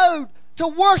genetic code to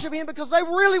worship Him, because they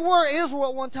really were Israel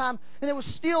at one time, and there was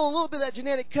still a little bit of that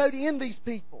genetic code in these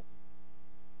people.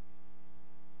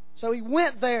 So He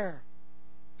went there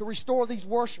to restore these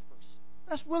worshipers.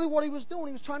 That's really what He was doing.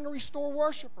 He was trying to restore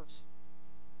worshipers,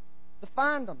 to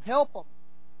find them, help them.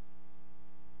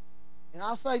 And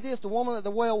I'll say this, the woman at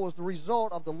the well was the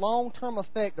result of the long-term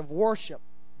effect of worship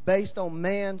based on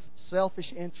man's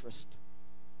selfish interest.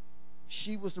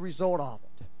 She was the result of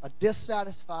it. A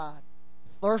dissatisfied,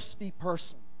 thirsty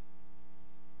person.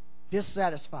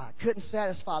 Dissatisfied. Couldn't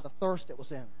satisfy the thirst that was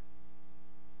in her.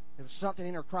 There was something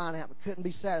in her crying out, but couldn't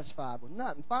be satisfied with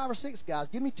nothing. 5 or 6 guys,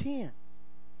 give me 10.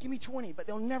 Give me 20, but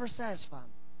they'll never satisfy me.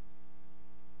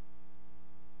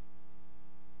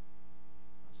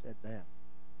 I said that.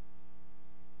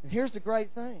 And here's the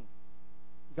great thing.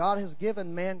 God has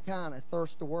given mankind a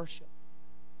thirst to worship.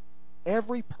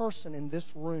 Every person in this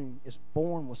room is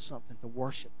born with something to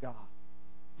worship God.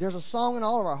 There's a song in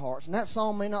all of our hearts, and that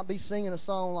song may not be singing a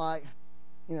song like,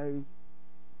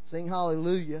 sing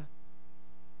hallelujah.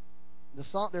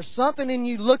 There's something in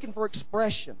you looking for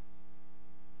expression.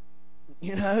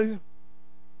 There's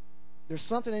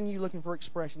something in you looking for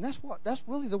expression. That's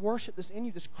really the worship that's in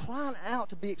you, that's crying out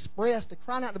to be expressed, to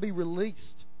crying out to be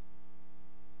released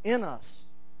in us.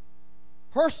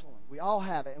 Personally, we all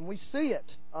have it, and we see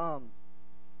it.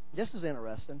 This is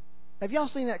interesting. Have y'all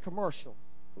seen that commercial?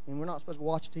 And we're not supposed to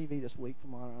watch TV this week,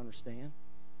 from what I understand.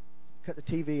 Cut the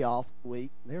TV off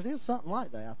week. There is something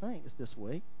like that, I think. It's this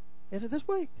week. Is it this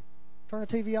week? Turn the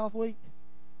TV off week?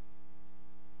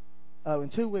 Oh, in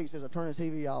 2 weeks there's a turn the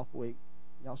TV off week.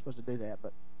 Y'all supposed to do that.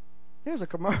 But here's a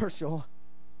commercial.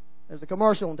 There's a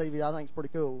commercial on TV I think is pretty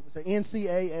cool. It's an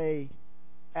NCAA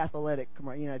athletic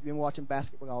commercial. If you've been watching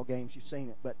basketball games, you've seen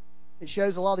it. But it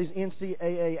shows a lot of these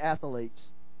NCAA athletes.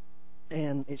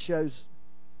 And it shows,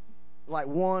 like,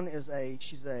 one is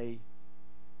and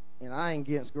I ain't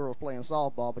against girls playing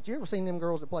softball, but you ever seen them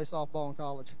girls that play softball in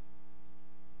college?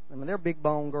 I mean, they're big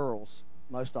bone girls,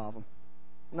 most of them.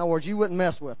 In other words, you wouldn't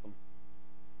mess with them.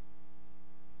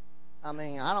 I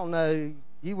mean, I don't know,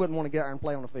 you wouldn't want to get out and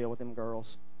play on the field with them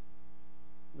girls.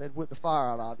 They'd whip the fire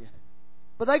out of you.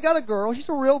 But they got a girl, she's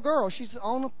a real girl. She's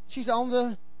on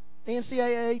the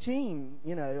NCAA team,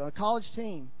 a college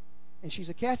team. And she's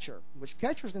a catcher, which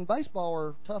catchers in baseball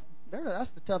are tough. That's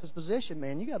the toughest position,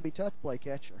 man. You got to be tough to play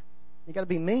catcher. You got to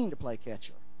be mean to play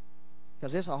catcher,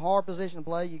 because it's a hard position to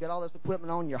play. You got all this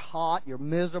equipment on. You're hot. You're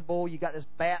miserable. You got this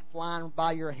bat flying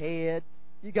by your head.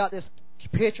 You got this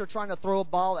pitcher trying to throw a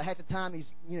ball that half the time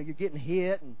you're getting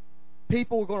hit, and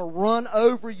people are going to run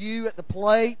over you at the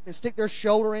plate and stick their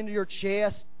shoulder into your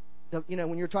chest.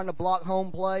 When you're trying to block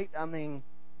home plate. I mean,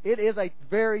 it is a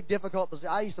very difficult position.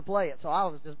 I used to play it, so I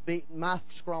was just my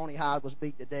scrawny hide was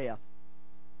beat to death.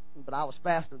 But I was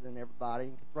faster than everybody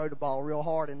and could throw the ball real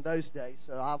hard in those days,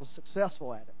 so I was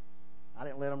successful at it. I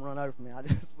didn't let them run over me. I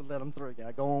just would let them through.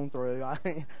 Go on through.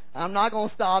 I'm not going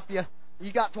to stop you.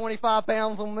 You got 25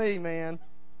 pounds on me, man.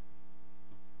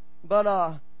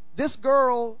 But this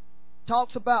girl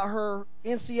talks about her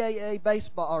NCAA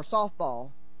baseball or softball,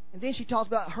 and then she talks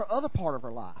about her other part of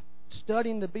her life,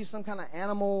 studying to be some kind of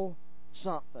animal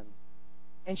something.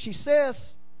 And she says,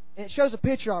 and it shows a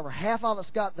picture of her. Half of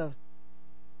it's got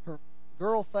her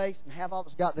girl face and half of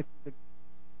it's got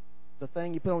the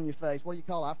thing you put on your face. What do you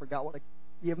call it? I forgot what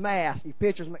your mask, your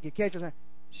pictures, your catcher's mask.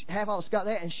 Half of it's got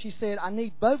that, and she said, I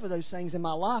need both of those things in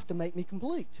my life to make me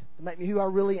complete, to make me who I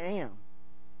really am.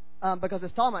 Because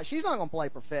it's talking about she's not going to play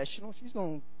professional. She's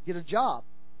going to get a job.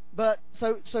 But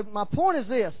so my point is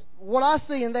this. What I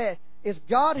see in that is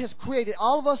God has created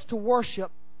all of us to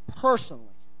worship personally.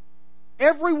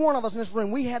 Every one of us in this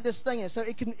room, we have this thing, and so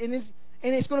it can, and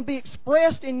it's going to be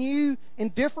expressed in you in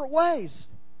different ways.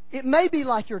 It may be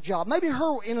like your job. Maybe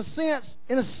her, in a sense,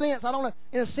 I don't know.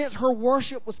 In a sense, her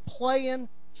worship was playing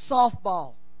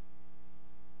softball.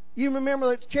 You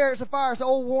remember the Chariots of Fire, it's an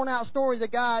old worn-out story. The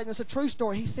guy, and it's a true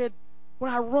story. He said,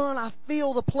 "When I run, I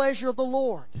feel the pleasure of the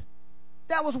Lord."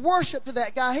 That was worship to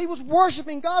that guy. He was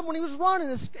worshiping God when he was running,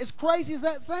 as crazy as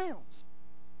that sounds.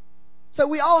 So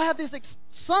we all have this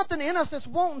something in us that's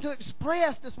wanting to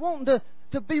express, that's wanting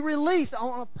to be released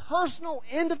on a personal,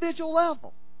 individual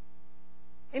level.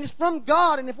 And it's from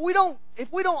God. And if we don't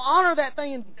honor that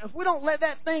thing, and if we don't let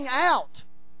that thing out,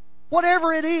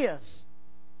 whatever it is,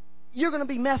 you're going to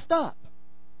be messed up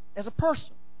as a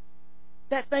person.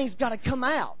 That thing's got to come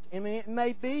out. I mean, it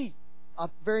may be a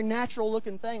very natural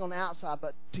looking thing on the outside,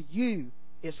 but to you,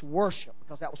 it's worship,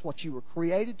 because that was what you were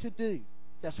created to do.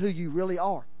 That's who you really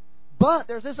are. But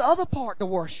there's this other part to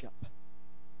worship.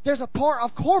 There's a part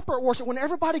of corporate worship when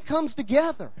everybody comes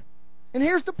together. And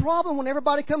here's the problem when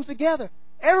everybody comes together.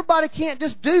 Everybody can't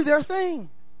just do their thing.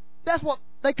 That's what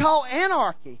they call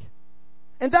anarchy.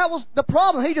 And that was the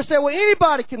problem. He just said, well,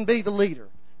 anybody can be the leader.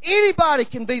 Anybody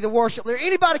can be the worship leader.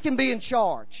 Anybody can be in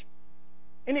charge.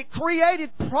 And it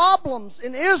created problems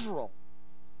in Israel.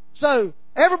 So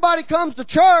everybody comes to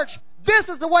church. This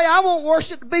is the way I want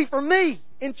worship to be for me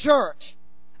in church.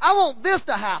 I want this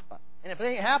to happen. And if it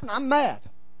ain't happening, I'm mad.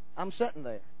 I'm sitting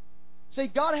there. See,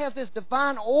 God has this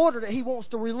divine order that He wants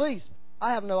to release.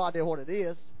 I have no idea what it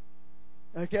is.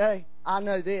 Okay? I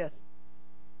know this.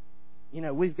 You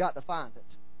know, we've got to find it.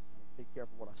 Be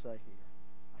careful what I say here.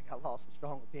 I got lots of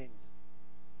strong opinions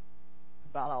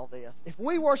about all this. If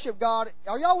we worship God,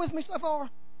 are y'all with me so far?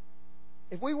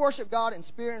 If we worship God in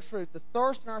spirit and truth, the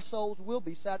thirst in our souls will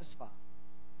be satisfied.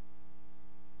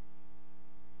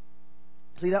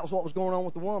 See, that was what was going on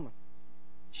with the woman.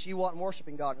 She wasn't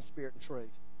worshiping God in spirit and truth.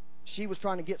 She was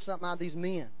trying to get something out of these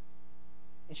men,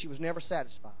 and she was never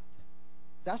satisfied.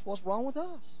 That's what's wrong with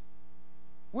us.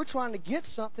 We're trying to get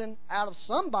something out of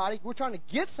somebody. We're trying to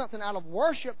get something out of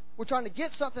worship. We're trying to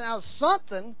get something out of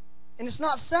something, and it's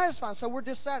not satisfying, so we're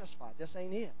dissatisfied. This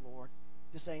ain't it, Lord.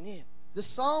 This ain't it. The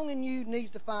song in you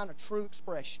needs to find a true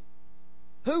expression.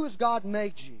 Who has God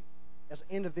made you as an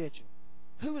individual?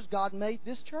 Who has God made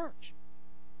this church?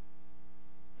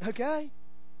 Okay?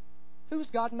 Who has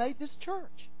God made this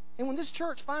church? And when this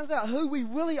church finds out who we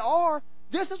really are,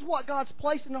 this is what God's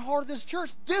placed in the heart of this church.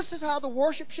 This is how the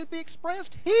worship should be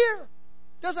expressed here.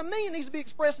 Doesn't mean it needs to be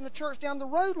expressed in the church down the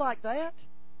road like that.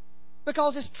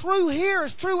 Because it's true here,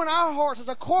 it's true in our hearts as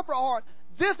a corporate heart.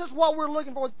 This is what we're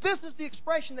looking for. This is the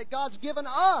expression that God's given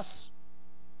us.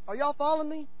 Are y'all following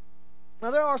me?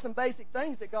 Now, there are some basic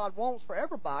things that God wants for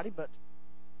everybody, but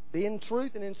being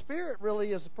truth and in spirit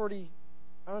really is a pretty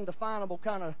undefinable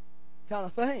kind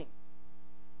of thing.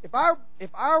 If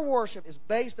our worship is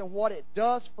based on what it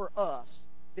does for us,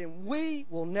 then we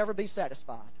will never be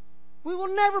satisfied. We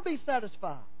will never be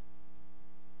satisfied.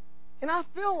 And I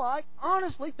feel like,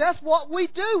 honestly, that's what we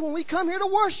do when we come here to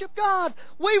worship God.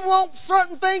 We want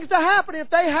certain things to happen. If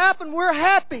they happen, we're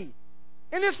happy.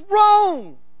 And it's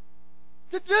wrong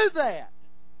to do that.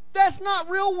 That's not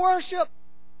real worship,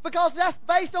 because that's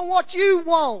based on what you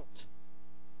want.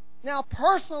 Now,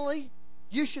 personally,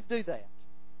 you should do that.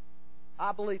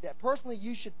 I believe that. Personally,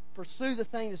 you should pursue the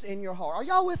thing that's in your heart. Are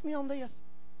y'all with me on this?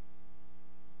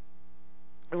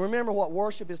 And remember what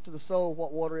worship is to the soul,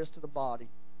 what water is to the body.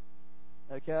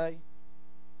 Okay?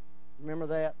 Remember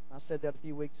that? I said that a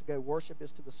few weeks ago. Worship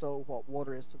is to the soul what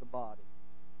water is to the body.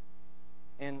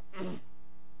 And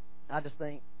I just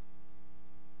think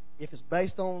if it's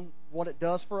based on what it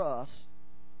does for us,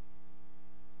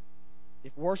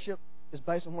 if worship is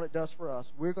based on what it does for us,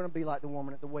 we're going to be like the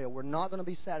woman at the well. We're not going to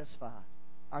be satisfied.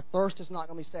 Our thirst is not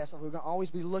going to be satisfied. We're going to always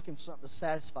be looking for something to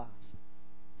satisfy us.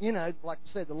 You know, like I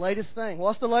said, the latest thing.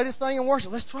 What's the latest thing in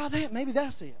worship? Let's try that. Maybe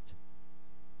that's it.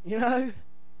 You know?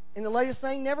 And the latest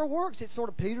thing never works. It sort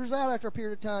of peters out after a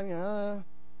period of time. You know,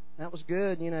 that was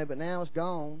good, you know, but now it's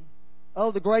gone.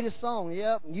 Oh, the greatest song.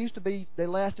 Yep. It used to be, they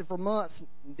lasted for months.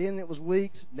 Then it was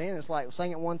weeks. Then it's like,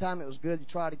 sang it one time, it was good. You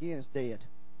try it again, it's dead.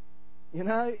 You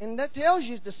know, and that tells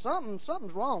you that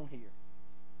something's wrong here.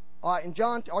 All right, and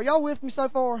John, are y'all with me so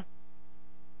far?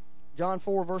 John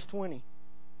 4, verse 20.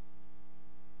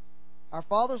 Our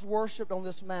fathers worshipped on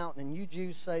this mountain, and you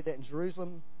Jews say that in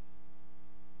Jerusalem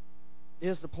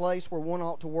is the place where one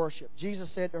ought to worship.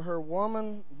 Jesus said to her,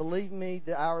 Woman, believe me,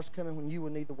 the hour is coming when you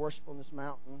will neither worship on this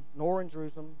mountain nor in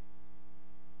Jerusalem.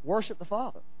 Worship the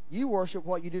Father. You worship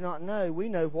what you do not know. We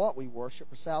know what we worship,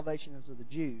 for salvation is of the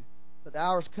Jew. But the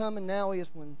hour is coming, now is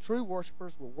when true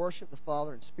worshipers will worship the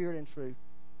Father in spirit and truth.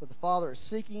 For the Father is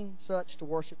seeking such to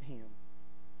worship Him.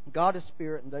 God is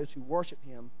spirit, and those who worship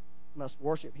Him must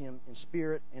worship Him in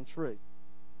spirit and truth.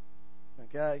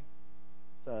 Okay?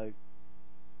 So,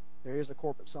 there is a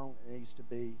corporate song that needs to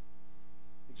be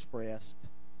expressed.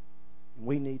 And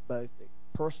we need both the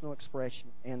personal expression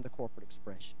and the corporate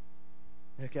expression.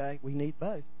 Okay? We need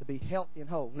both to be healthy and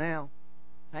whole. Now,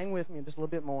 hang with me just a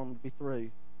little bit more and we'll be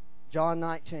through. John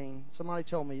 19. Somebody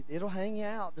told me, it'll hang you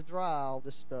out to dry, all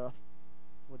this stuff.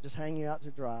 Will just hang you out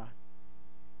to dry.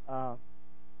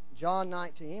 John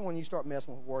 19. When you start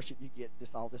messing with worship, you get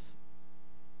all this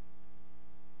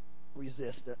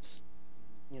resistance,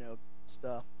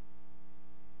 stuff.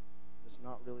 It's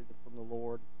not really from the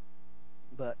Lord.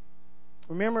 But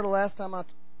remember the last time a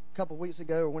couple of weeks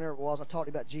ago, or whenever it was, I talked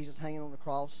about Jesus hanging on the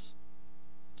cross,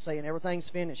 saying everything's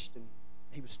finished, and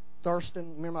He was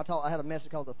thirsting. Remember I had a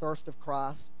message called The Thirst of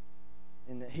Christ.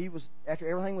 And that He was, after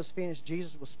everything was finished,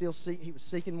 Jesus was still He was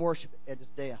seeking worship at His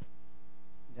death.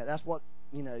 That's what,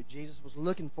 Jesus was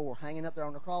looking for, hanging up there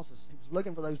on the cross. He was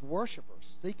looking for those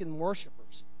worshipers, seeking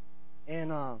worshipers.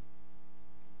 And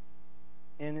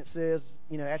it says,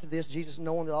 after this, Jesus,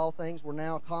 knowing that all things were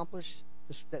now accomplished,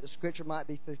 that the Scripture might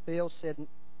be fulfilled,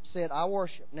 said, I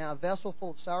worship. Now a vessel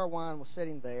full of sour wine was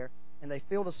sitting there, and they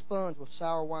filled a sponge with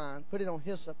sour wine, put it on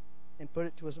hyssop, and put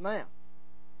it to His mouth.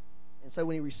 And so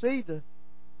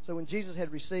when Jesus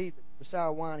had received the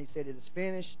sour wine, He said, It is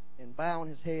finished, and bowing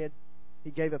His head,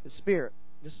 He gave up His spirit.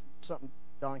 This is something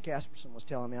Don Casperson was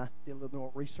telling me. I did a little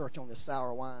more research on this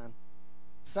sour wine.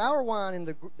 Sour wine, in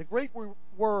the Greek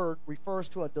word, refers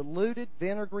to a diluted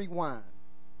vinegary wine.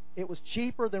 It was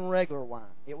cheaper than regular wine.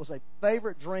 It was a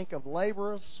favorite drink of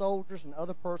laborers, soldiers, and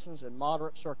other persons in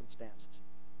moderate circumstances.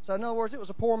 So in other words, it was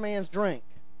a poor man's drink.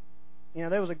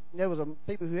 There was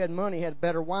people who had money had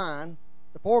better wine.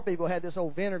 The poor people had this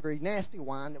old vinegary, nasty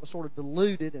wine that was sort of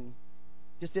diluted and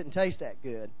just didn't taste that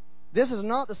good. This is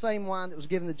not the same wine that was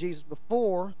given to Jesus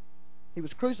before He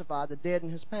was crucified, to deaden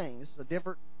His pain. This is a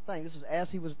different thing. This is as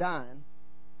He was dying.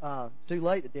 Too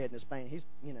late to deaden His pain.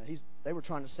 They were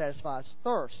trying to satisfy His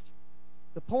thirst.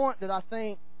 The point that I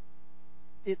think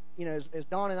as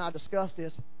Don and I discussed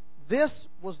this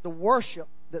was the worship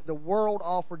that the world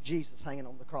offered Jesus hanging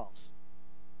on the cross.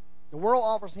 The world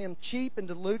offers Him cheap and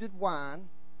diluted wine,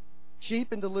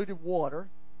 cheap and diluted water,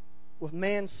 with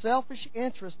man's selfish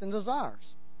interest and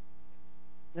desires.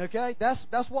 Okay, that's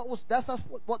what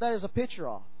that is a picture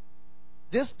of.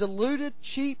 This diluted,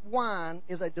 cheap wine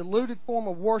is a diluted form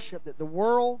of worship that the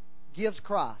world gives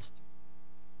Christ.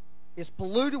 It's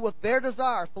polluted with their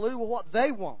desires, polluted with what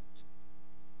they want.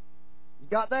 You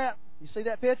got that? You see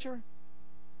that picture?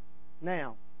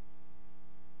 Now,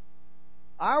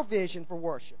 our vision for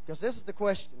worship, because this is the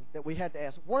question that we had to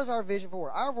ask. What is our vision for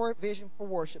worship? Our vision for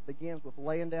worship begins with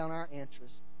laying down our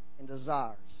interests and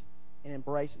desires and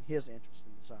embracing His interests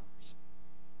and desires.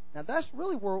 Now, that's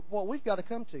really what we've got to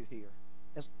come to here,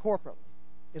 as corporately,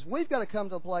 is we've got to come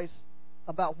to a place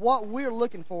about what we're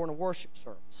looking for in a worship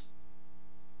service.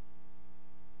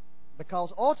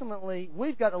 Because ultimately,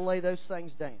 we've got to lay those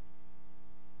things down.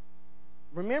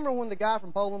 Remember when the guy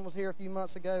from Poland was here a few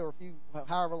months ago, or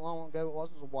however long ago it was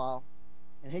a while,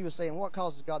 and he was saying, what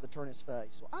causes God to turn His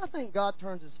face? Well, I think God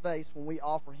turns His face when we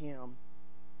offer Him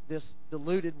this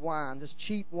diluted wine, this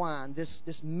cheap wine, this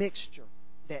mixture,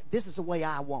 that this is the way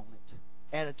I want it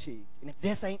attitude. And if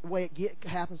this ain't the way it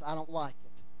happens, I don't like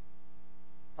it.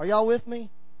 Are y'all with me?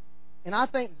 And I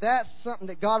think that's something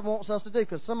that God wants us to do,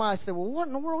 because somebody said, well, what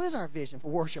in the world is our vision for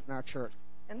worship in our church?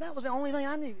 And that was the only thing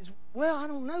I knew. I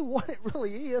don't know what it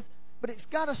really is, but it's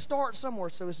got to start somewhere.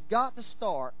 So it's got to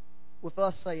start with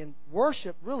us saying,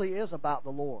 worship really is about the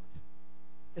Lord.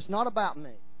 It's not about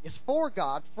me. It's for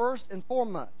God first and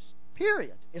foremost.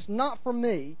 Period. It's not for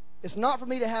me. It's not for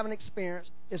me to have an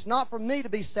experience. It's not for me to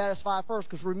be satisfied first.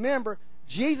 Because remember,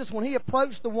 Jesus, when He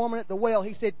approached the woman at the well,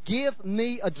 He said, give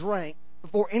me a drink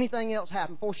before anything else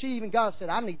happened. Before she even got it, said,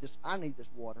 I need this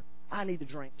water. I need to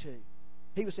drink too.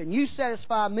 He was saying, you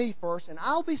satisfy me first, and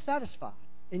I'll be satisfied,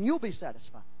 and you'll be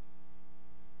satisfied.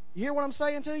 You hear what I'm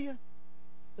saying to you?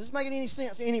 Is this making any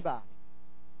sense to anybody?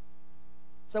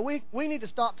 So we need to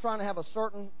stop trying to have a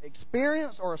certain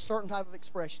experience or a certain type of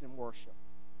expression in worship.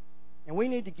 And we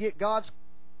need to get God's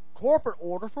corporate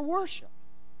order for worship.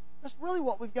 That's really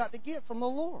what we've got to get from the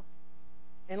Lord.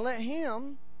 and let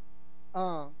Him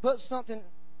put something.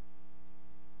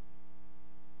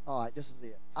 All right, this is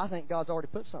it. I think God's already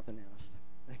put something in us.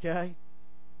 Okay?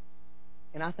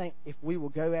 And I think if we will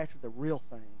go after the real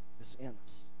thing that's in us,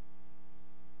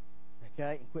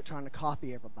 okay, and quit trying to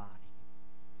copy everybody,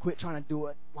 quit trying to do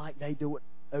it like they do it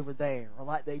over there, or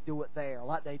like they do it there, or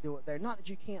like they do it there. Not that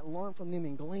you can't learn from them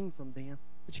and glean from them,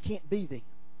 but you can't be them,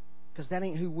 because that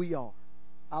ain't who we are.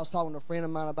 I was talking to a friend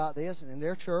of mine about this, and in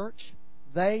their church,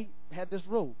 they had this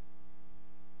rule.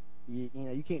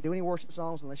 You can't do any worship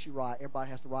songs unless you write. Everybody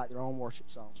has to write their own worship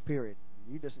songs, period.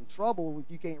 You're just in trouble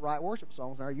if you can't write worship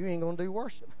songs. Now, you ain't going to do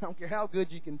worship. I don't care how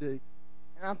good you can do.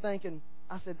 And I'm thinking,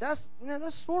 I said, that's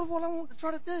sort of what I want to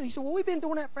try to do. He said, well, we've been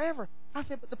doing that forever. I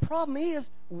said, but the problem is,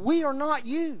 we are not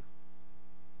you.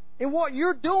 And what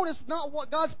you're doing is not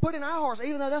what God's put in our hearts,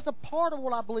 even though that's a part of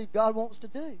what I believe God wants to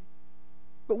do.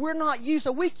 But we're not you,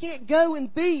 so we can't go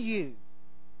and be you.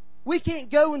 We can't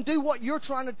go and do what you're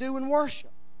trying to do in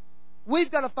worship.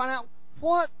 We've got to find out,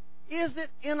 what is it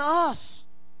in us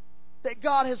that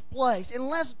God has placed? And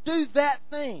let's do that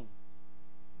thing.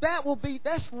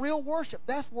 That's real worship.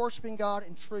 That's worshiping God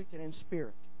in truth and in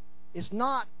spirit. It's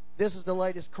not, this is the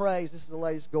latest craze, this is the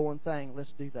latest going thing,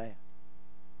 let's do that.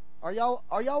 Are y'all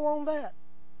on that?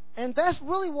 And that's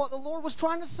really what the Lord was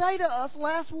trying to say to us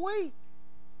last week.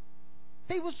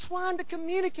 He was trying to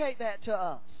communicate that to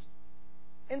us.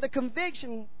 And the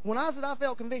conviction, when I said I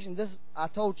felt conviction, I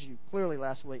told you clearly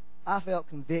last week, I felt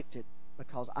convicted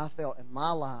because I felt in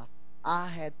my life I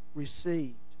had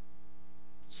received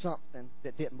something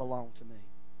that didn't belong to me.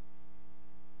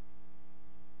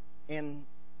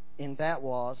 And that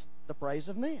was the praise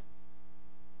of men.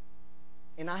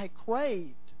 And I had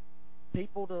craved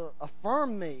people to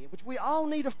affirm me, which we all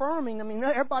need affirming. I mean,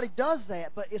 everybody does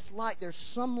that, but it's like there's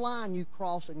some line you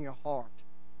cross in your heart.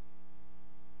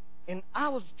 And I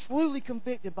was truly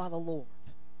convicted by the Lord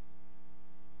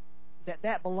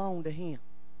that belonged to Him.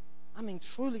 I mean,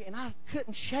 truly, and I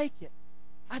couldn't shake it.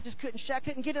 I just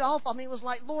couldn't get it off. I mean, it was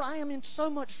like, Lord, I am in so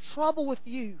much trouble with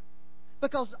You.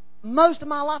 Because most of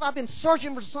my life I've been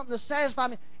searching for something to satisfy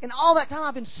me. And all that time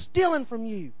I've been stealing from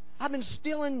You. I've been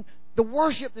stealing the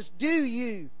worship that's due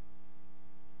You.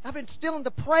 I've been stealing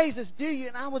the praise that's due You.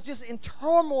 And I was just in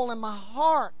turmoil in my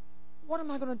heart. What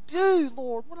am I going to do,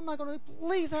 Lord? What am I going to do?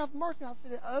 Please have mercy. I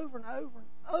said it over and over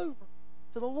and over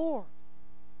to the Lord.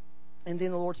 And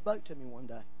then the Lord spoke to me one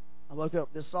day. I woke up,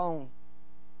 this song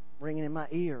ringing in my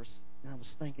ears, and I was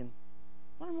thinking,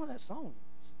 I wonder what that song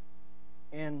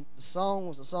is. And the song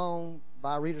was a song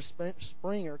by Rita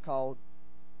Springer called,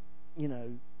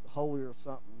 Holy or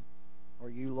something, or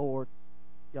You, Lord.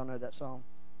 Y'all know that song?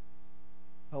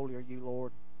 Holy are You,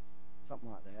 Lord. Something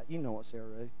like that. You know it, Sarah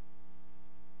Ruth.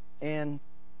 And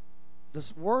the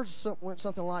words went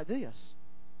something like this.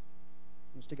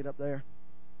 Let me stick it up there.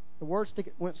 The words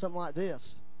went something like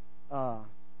this. All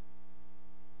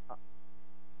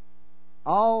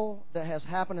that has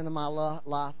happened in my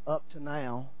life up to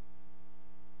now,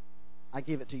 I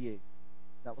give it to You.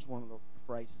 That was one of the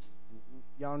phrases.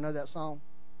 Y'all know that song?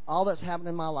 All that's happened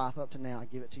in my life up to now, I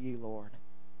give it to You, Lord.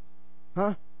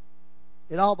 Huh?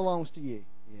 It all belongs to You.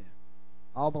 Yeah.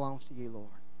 All belongs to You, Lord.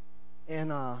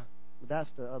 And that's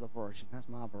the other version. That's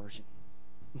my version.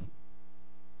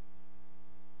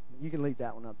 You can leave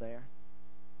that one up there.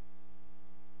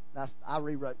 I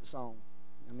rewrote the song.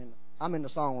 I'm in the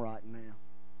songwriting now.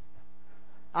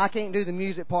 I can't do the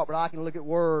music part, but I can look at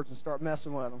words and start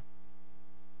messing with them.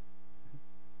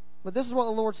 But this is what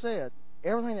the Lord said.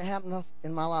 Everything that happened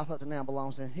in my life up to now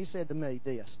belongs to Him. He said to me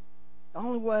this. The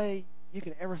only way you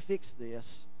can ever fix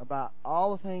this about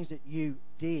all the things that you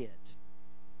did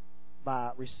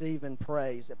by receiving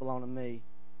praise that belong to Me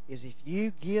is if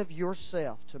you give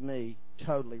yourself to Me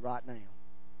totally right now.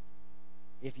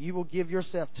 If you will give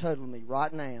yourself totally to Me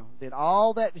right now, then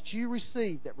all that you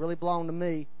received that really belonged to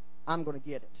Me, I'm going to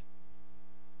get it.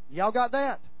 Y'all got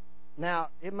that? Now,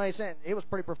 it may sound, it was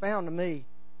pretty profound to me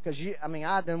because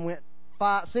I done went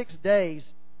 6 days,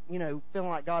 feeling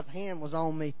like God's hand was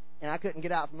on me and I couldn't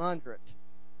get out from under it.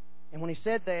 And when He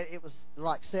said that, it was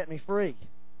like set me free.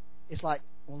 It's like,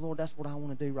 well, Lord, that's what I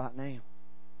want to do right now.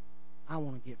 I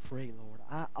want to get free,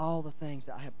 Lord. All the things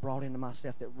that I have brought into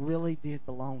myself that really did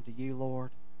belong to You,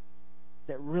 Lord,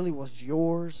 that really was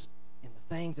Yours, and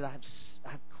the things that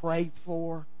I've craved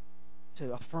for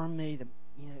to affirm Me,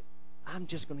 I'm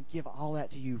just going to give all that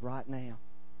to You right now.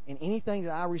 And anything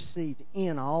that I received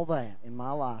in all that in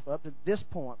my life up to this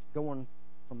point, going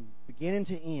from beginning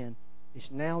to end, is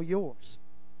now Yours.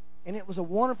 And it was a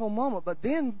wonderful moment. But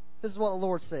then, this is what the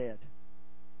Lord said.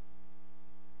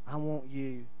 I want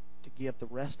you to give the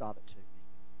rest of it to Me.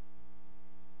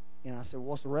 And I said, well,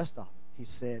 what's the rest of it? He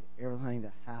said, everything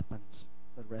that happens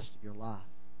for the rest of your life,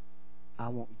 I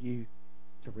want you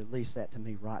to release that to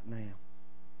me right now.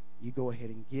 You go ahead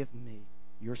and give me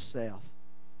yourself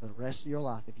for the rest of your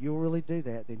life. If you'll really do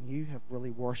that, then you have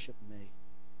really worshiped me.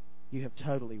 You have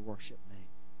totally worshiped me.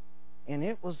 And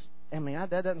it was, that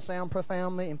doesn't sound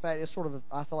profound to me. In fact, it's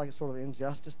I feel like it's sort of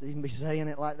injustice to even be saying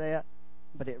it like that.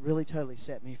 But it really totally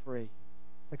set me free.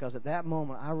 Because at that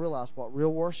moment, I realized what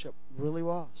real worship really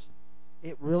was.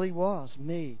 It really was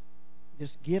me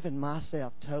just giving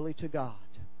myself totally to God.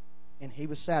 And He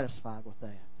was satisfied with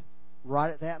that. Right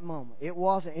at that moment. It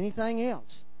wasn't anything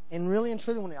else. And really and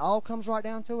truly, when it all comes right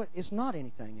down to it, it's not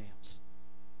anything else.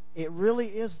 It really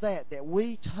is that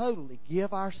we totally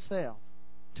give ourselves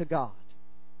to God.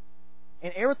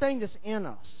 And everything that's in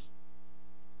us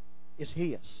is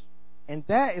His. And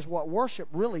that is what worship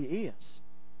really is.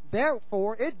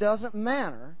 Therefore, it doesn't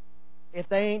matter if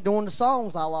they ain't doing the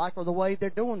songs I like or the way they're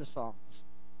doing the songs.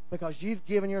 Because you've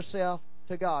given yourself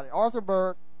to God. Arthur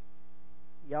Burke,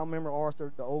 y'all remember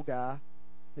Arthur, the old guy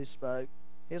who spoke.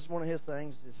 One of his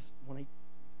things is when he,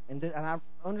 and I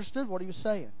understood what he was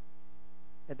saying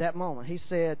at that moment. He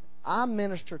said, I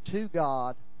minister to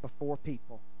God before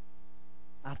people.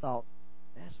 I thought,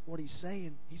 that's what he's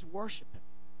saying. He's worshiping.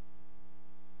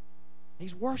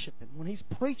 He's worshiping. When he's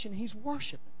preaching, he's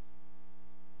worshiping.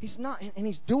 He's not, and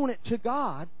he's doing it to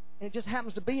God, and it just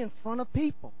happens to be in front of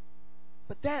people.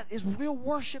 But that is real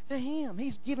worship to him.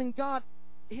 He's giving God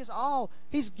his all.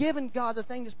 He's given God the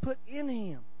thing that's put in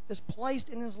him, that's placed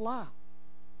in his life.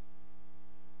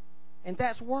 And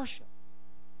that's worship.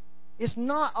 It's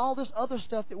not all this other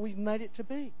stuff that we've made it to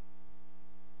be.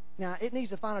 Now, it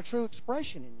needs to find a true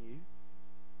expression in you,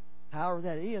 however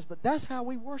that is, but that's how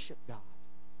we worship God.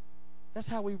 That's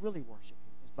how we really worship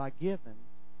Him, is by giving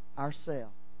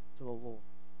ourselves to the Lord,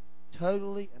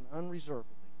 totally and unreservedly.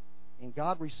 And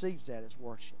God receives that as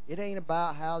worship. It ain't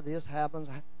about how this happens.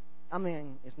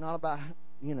 It's not about, I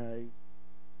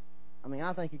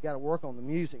think you got to work on the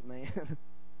music, man.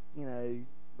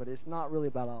 But it's not really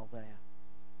about all that.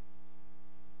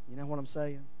 You know what I'm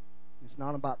saying? It's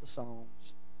not about the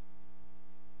songs.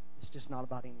 It's just not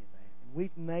about any of that. And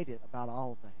we've made it about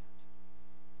all of that.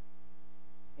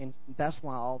 And that's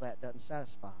why all that doesn't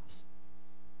satisfy us.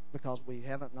 Because we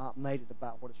haven't not made it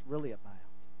about what it's really about.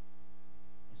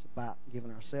 It's about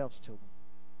giving ourselves to Him.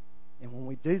 And when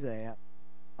we do that,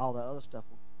 all the other stuff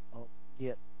will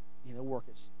get, work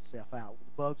itself out.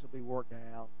 The bugs will be worked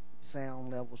out.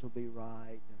 Sound levels will be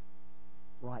right.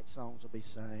 The right songs will be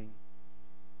sang.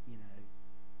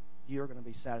 You're going to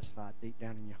be satisfied deep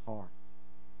down in your heart.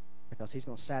 Because He's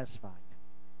going to satisfy you.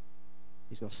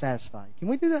 He's going to satisfy you. Can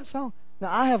we do that song? Now,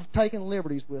 I have taken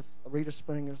liberties with Rita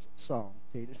Springer's song,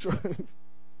 to tell you the truth.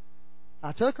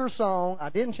 I took her song. I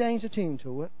didn't change the tune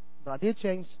to it. But I did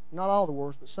change, not all the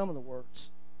words, but some of the words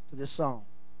to this song.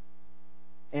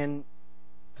 And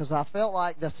because I felt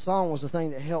like that song was the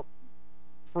thing that helped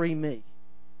free me.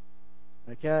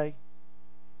 Okay?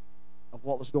 Of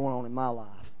what was going on in my life.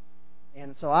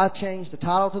 And so I changed the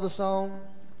title to the song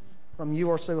from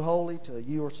You Are So Holy to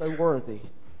You Are So Worthy.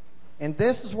 And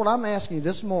this is what I'm asking you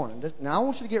this morning. Now, I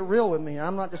want you to get real with me.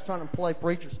 I'm not just trying to play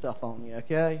preacher stuff on you,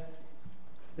 okay?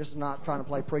 This is not trying to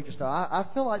play preacher stuff. I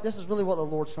feel like this is really what the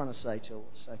Lord's trying to say to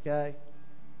us, okay?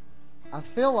 I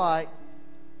feel like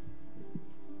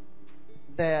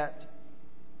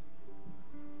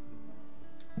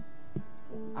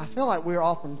we're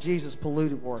offering Jesus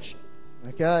polluted worship,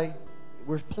 okay?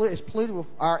 It's polluted with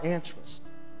our interest.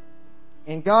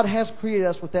 And God has created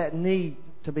us with that need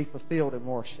to be fulfilled in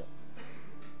worship.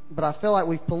 But I feel like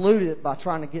we've polluted it by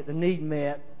trying to get the need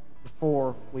met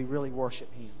before we really worship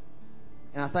Him.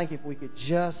 And I think if we could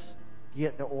just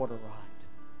get the order right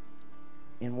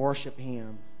and worship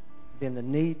Him, then the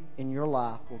need in your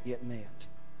life will get met.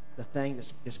 The thing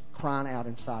that's crying out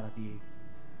inside of you.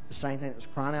 The same thing that was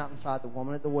crying out inside the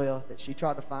woman at the well that she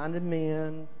tried to find in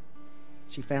men,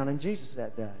 she found in Jesus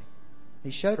that day.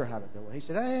 He showed her how to do it. He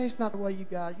said, hey, it's not the way you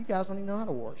guys don't even know how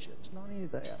to worship. It's not any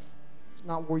of that. It's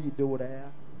not where you do it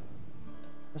at.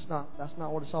 That's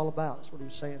not what it's all about. That's what He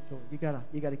was saying to her. You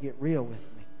gotta get real with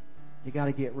me. You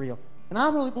gotta get real. And I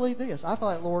really believe this. I feel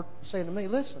like the Lord was saying to me,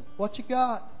 listen, what you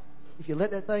got, if you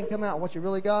let that thing come out, what you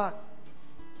really got,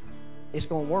 it's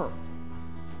gonna work.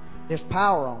 There's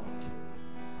power on it.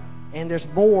 And there's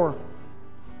more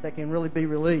that can really be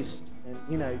released.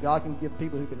 And God can give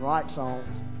people who can write songs.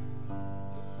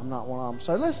 I'm not one of them.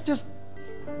 So let's just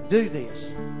do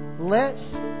this. Let's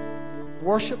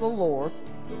worship the Lord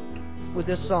with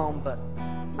this song. But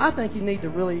I think you need to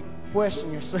really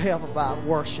question yourself about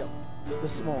worship.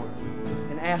 this morning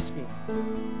and ask Him.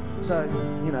 So,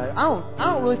 I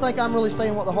don't really think I'm really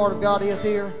saying what the heart of God is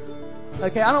here.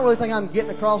 Okay, I don't really think I'm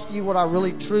getting across to you what I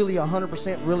really, truly,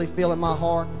 100% really feel in my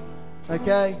heart.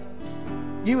 Okay?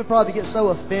 You would probably get so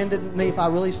offended at me if I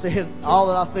really said all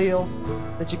that I feel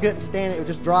that you couldn't stand it. It would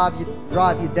just drive you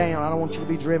down. I don't want you to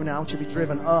be driven down. I want you to be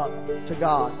driven up to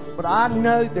God. But I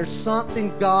know there's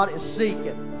something God is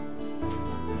seeking.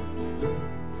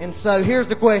 And so here's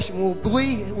the question.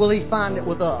 Will He find it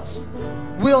with us?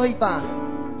 Will He find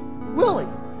it? Will He?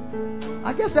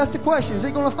 I guess that's the question. Is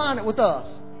He going to find it with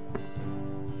us?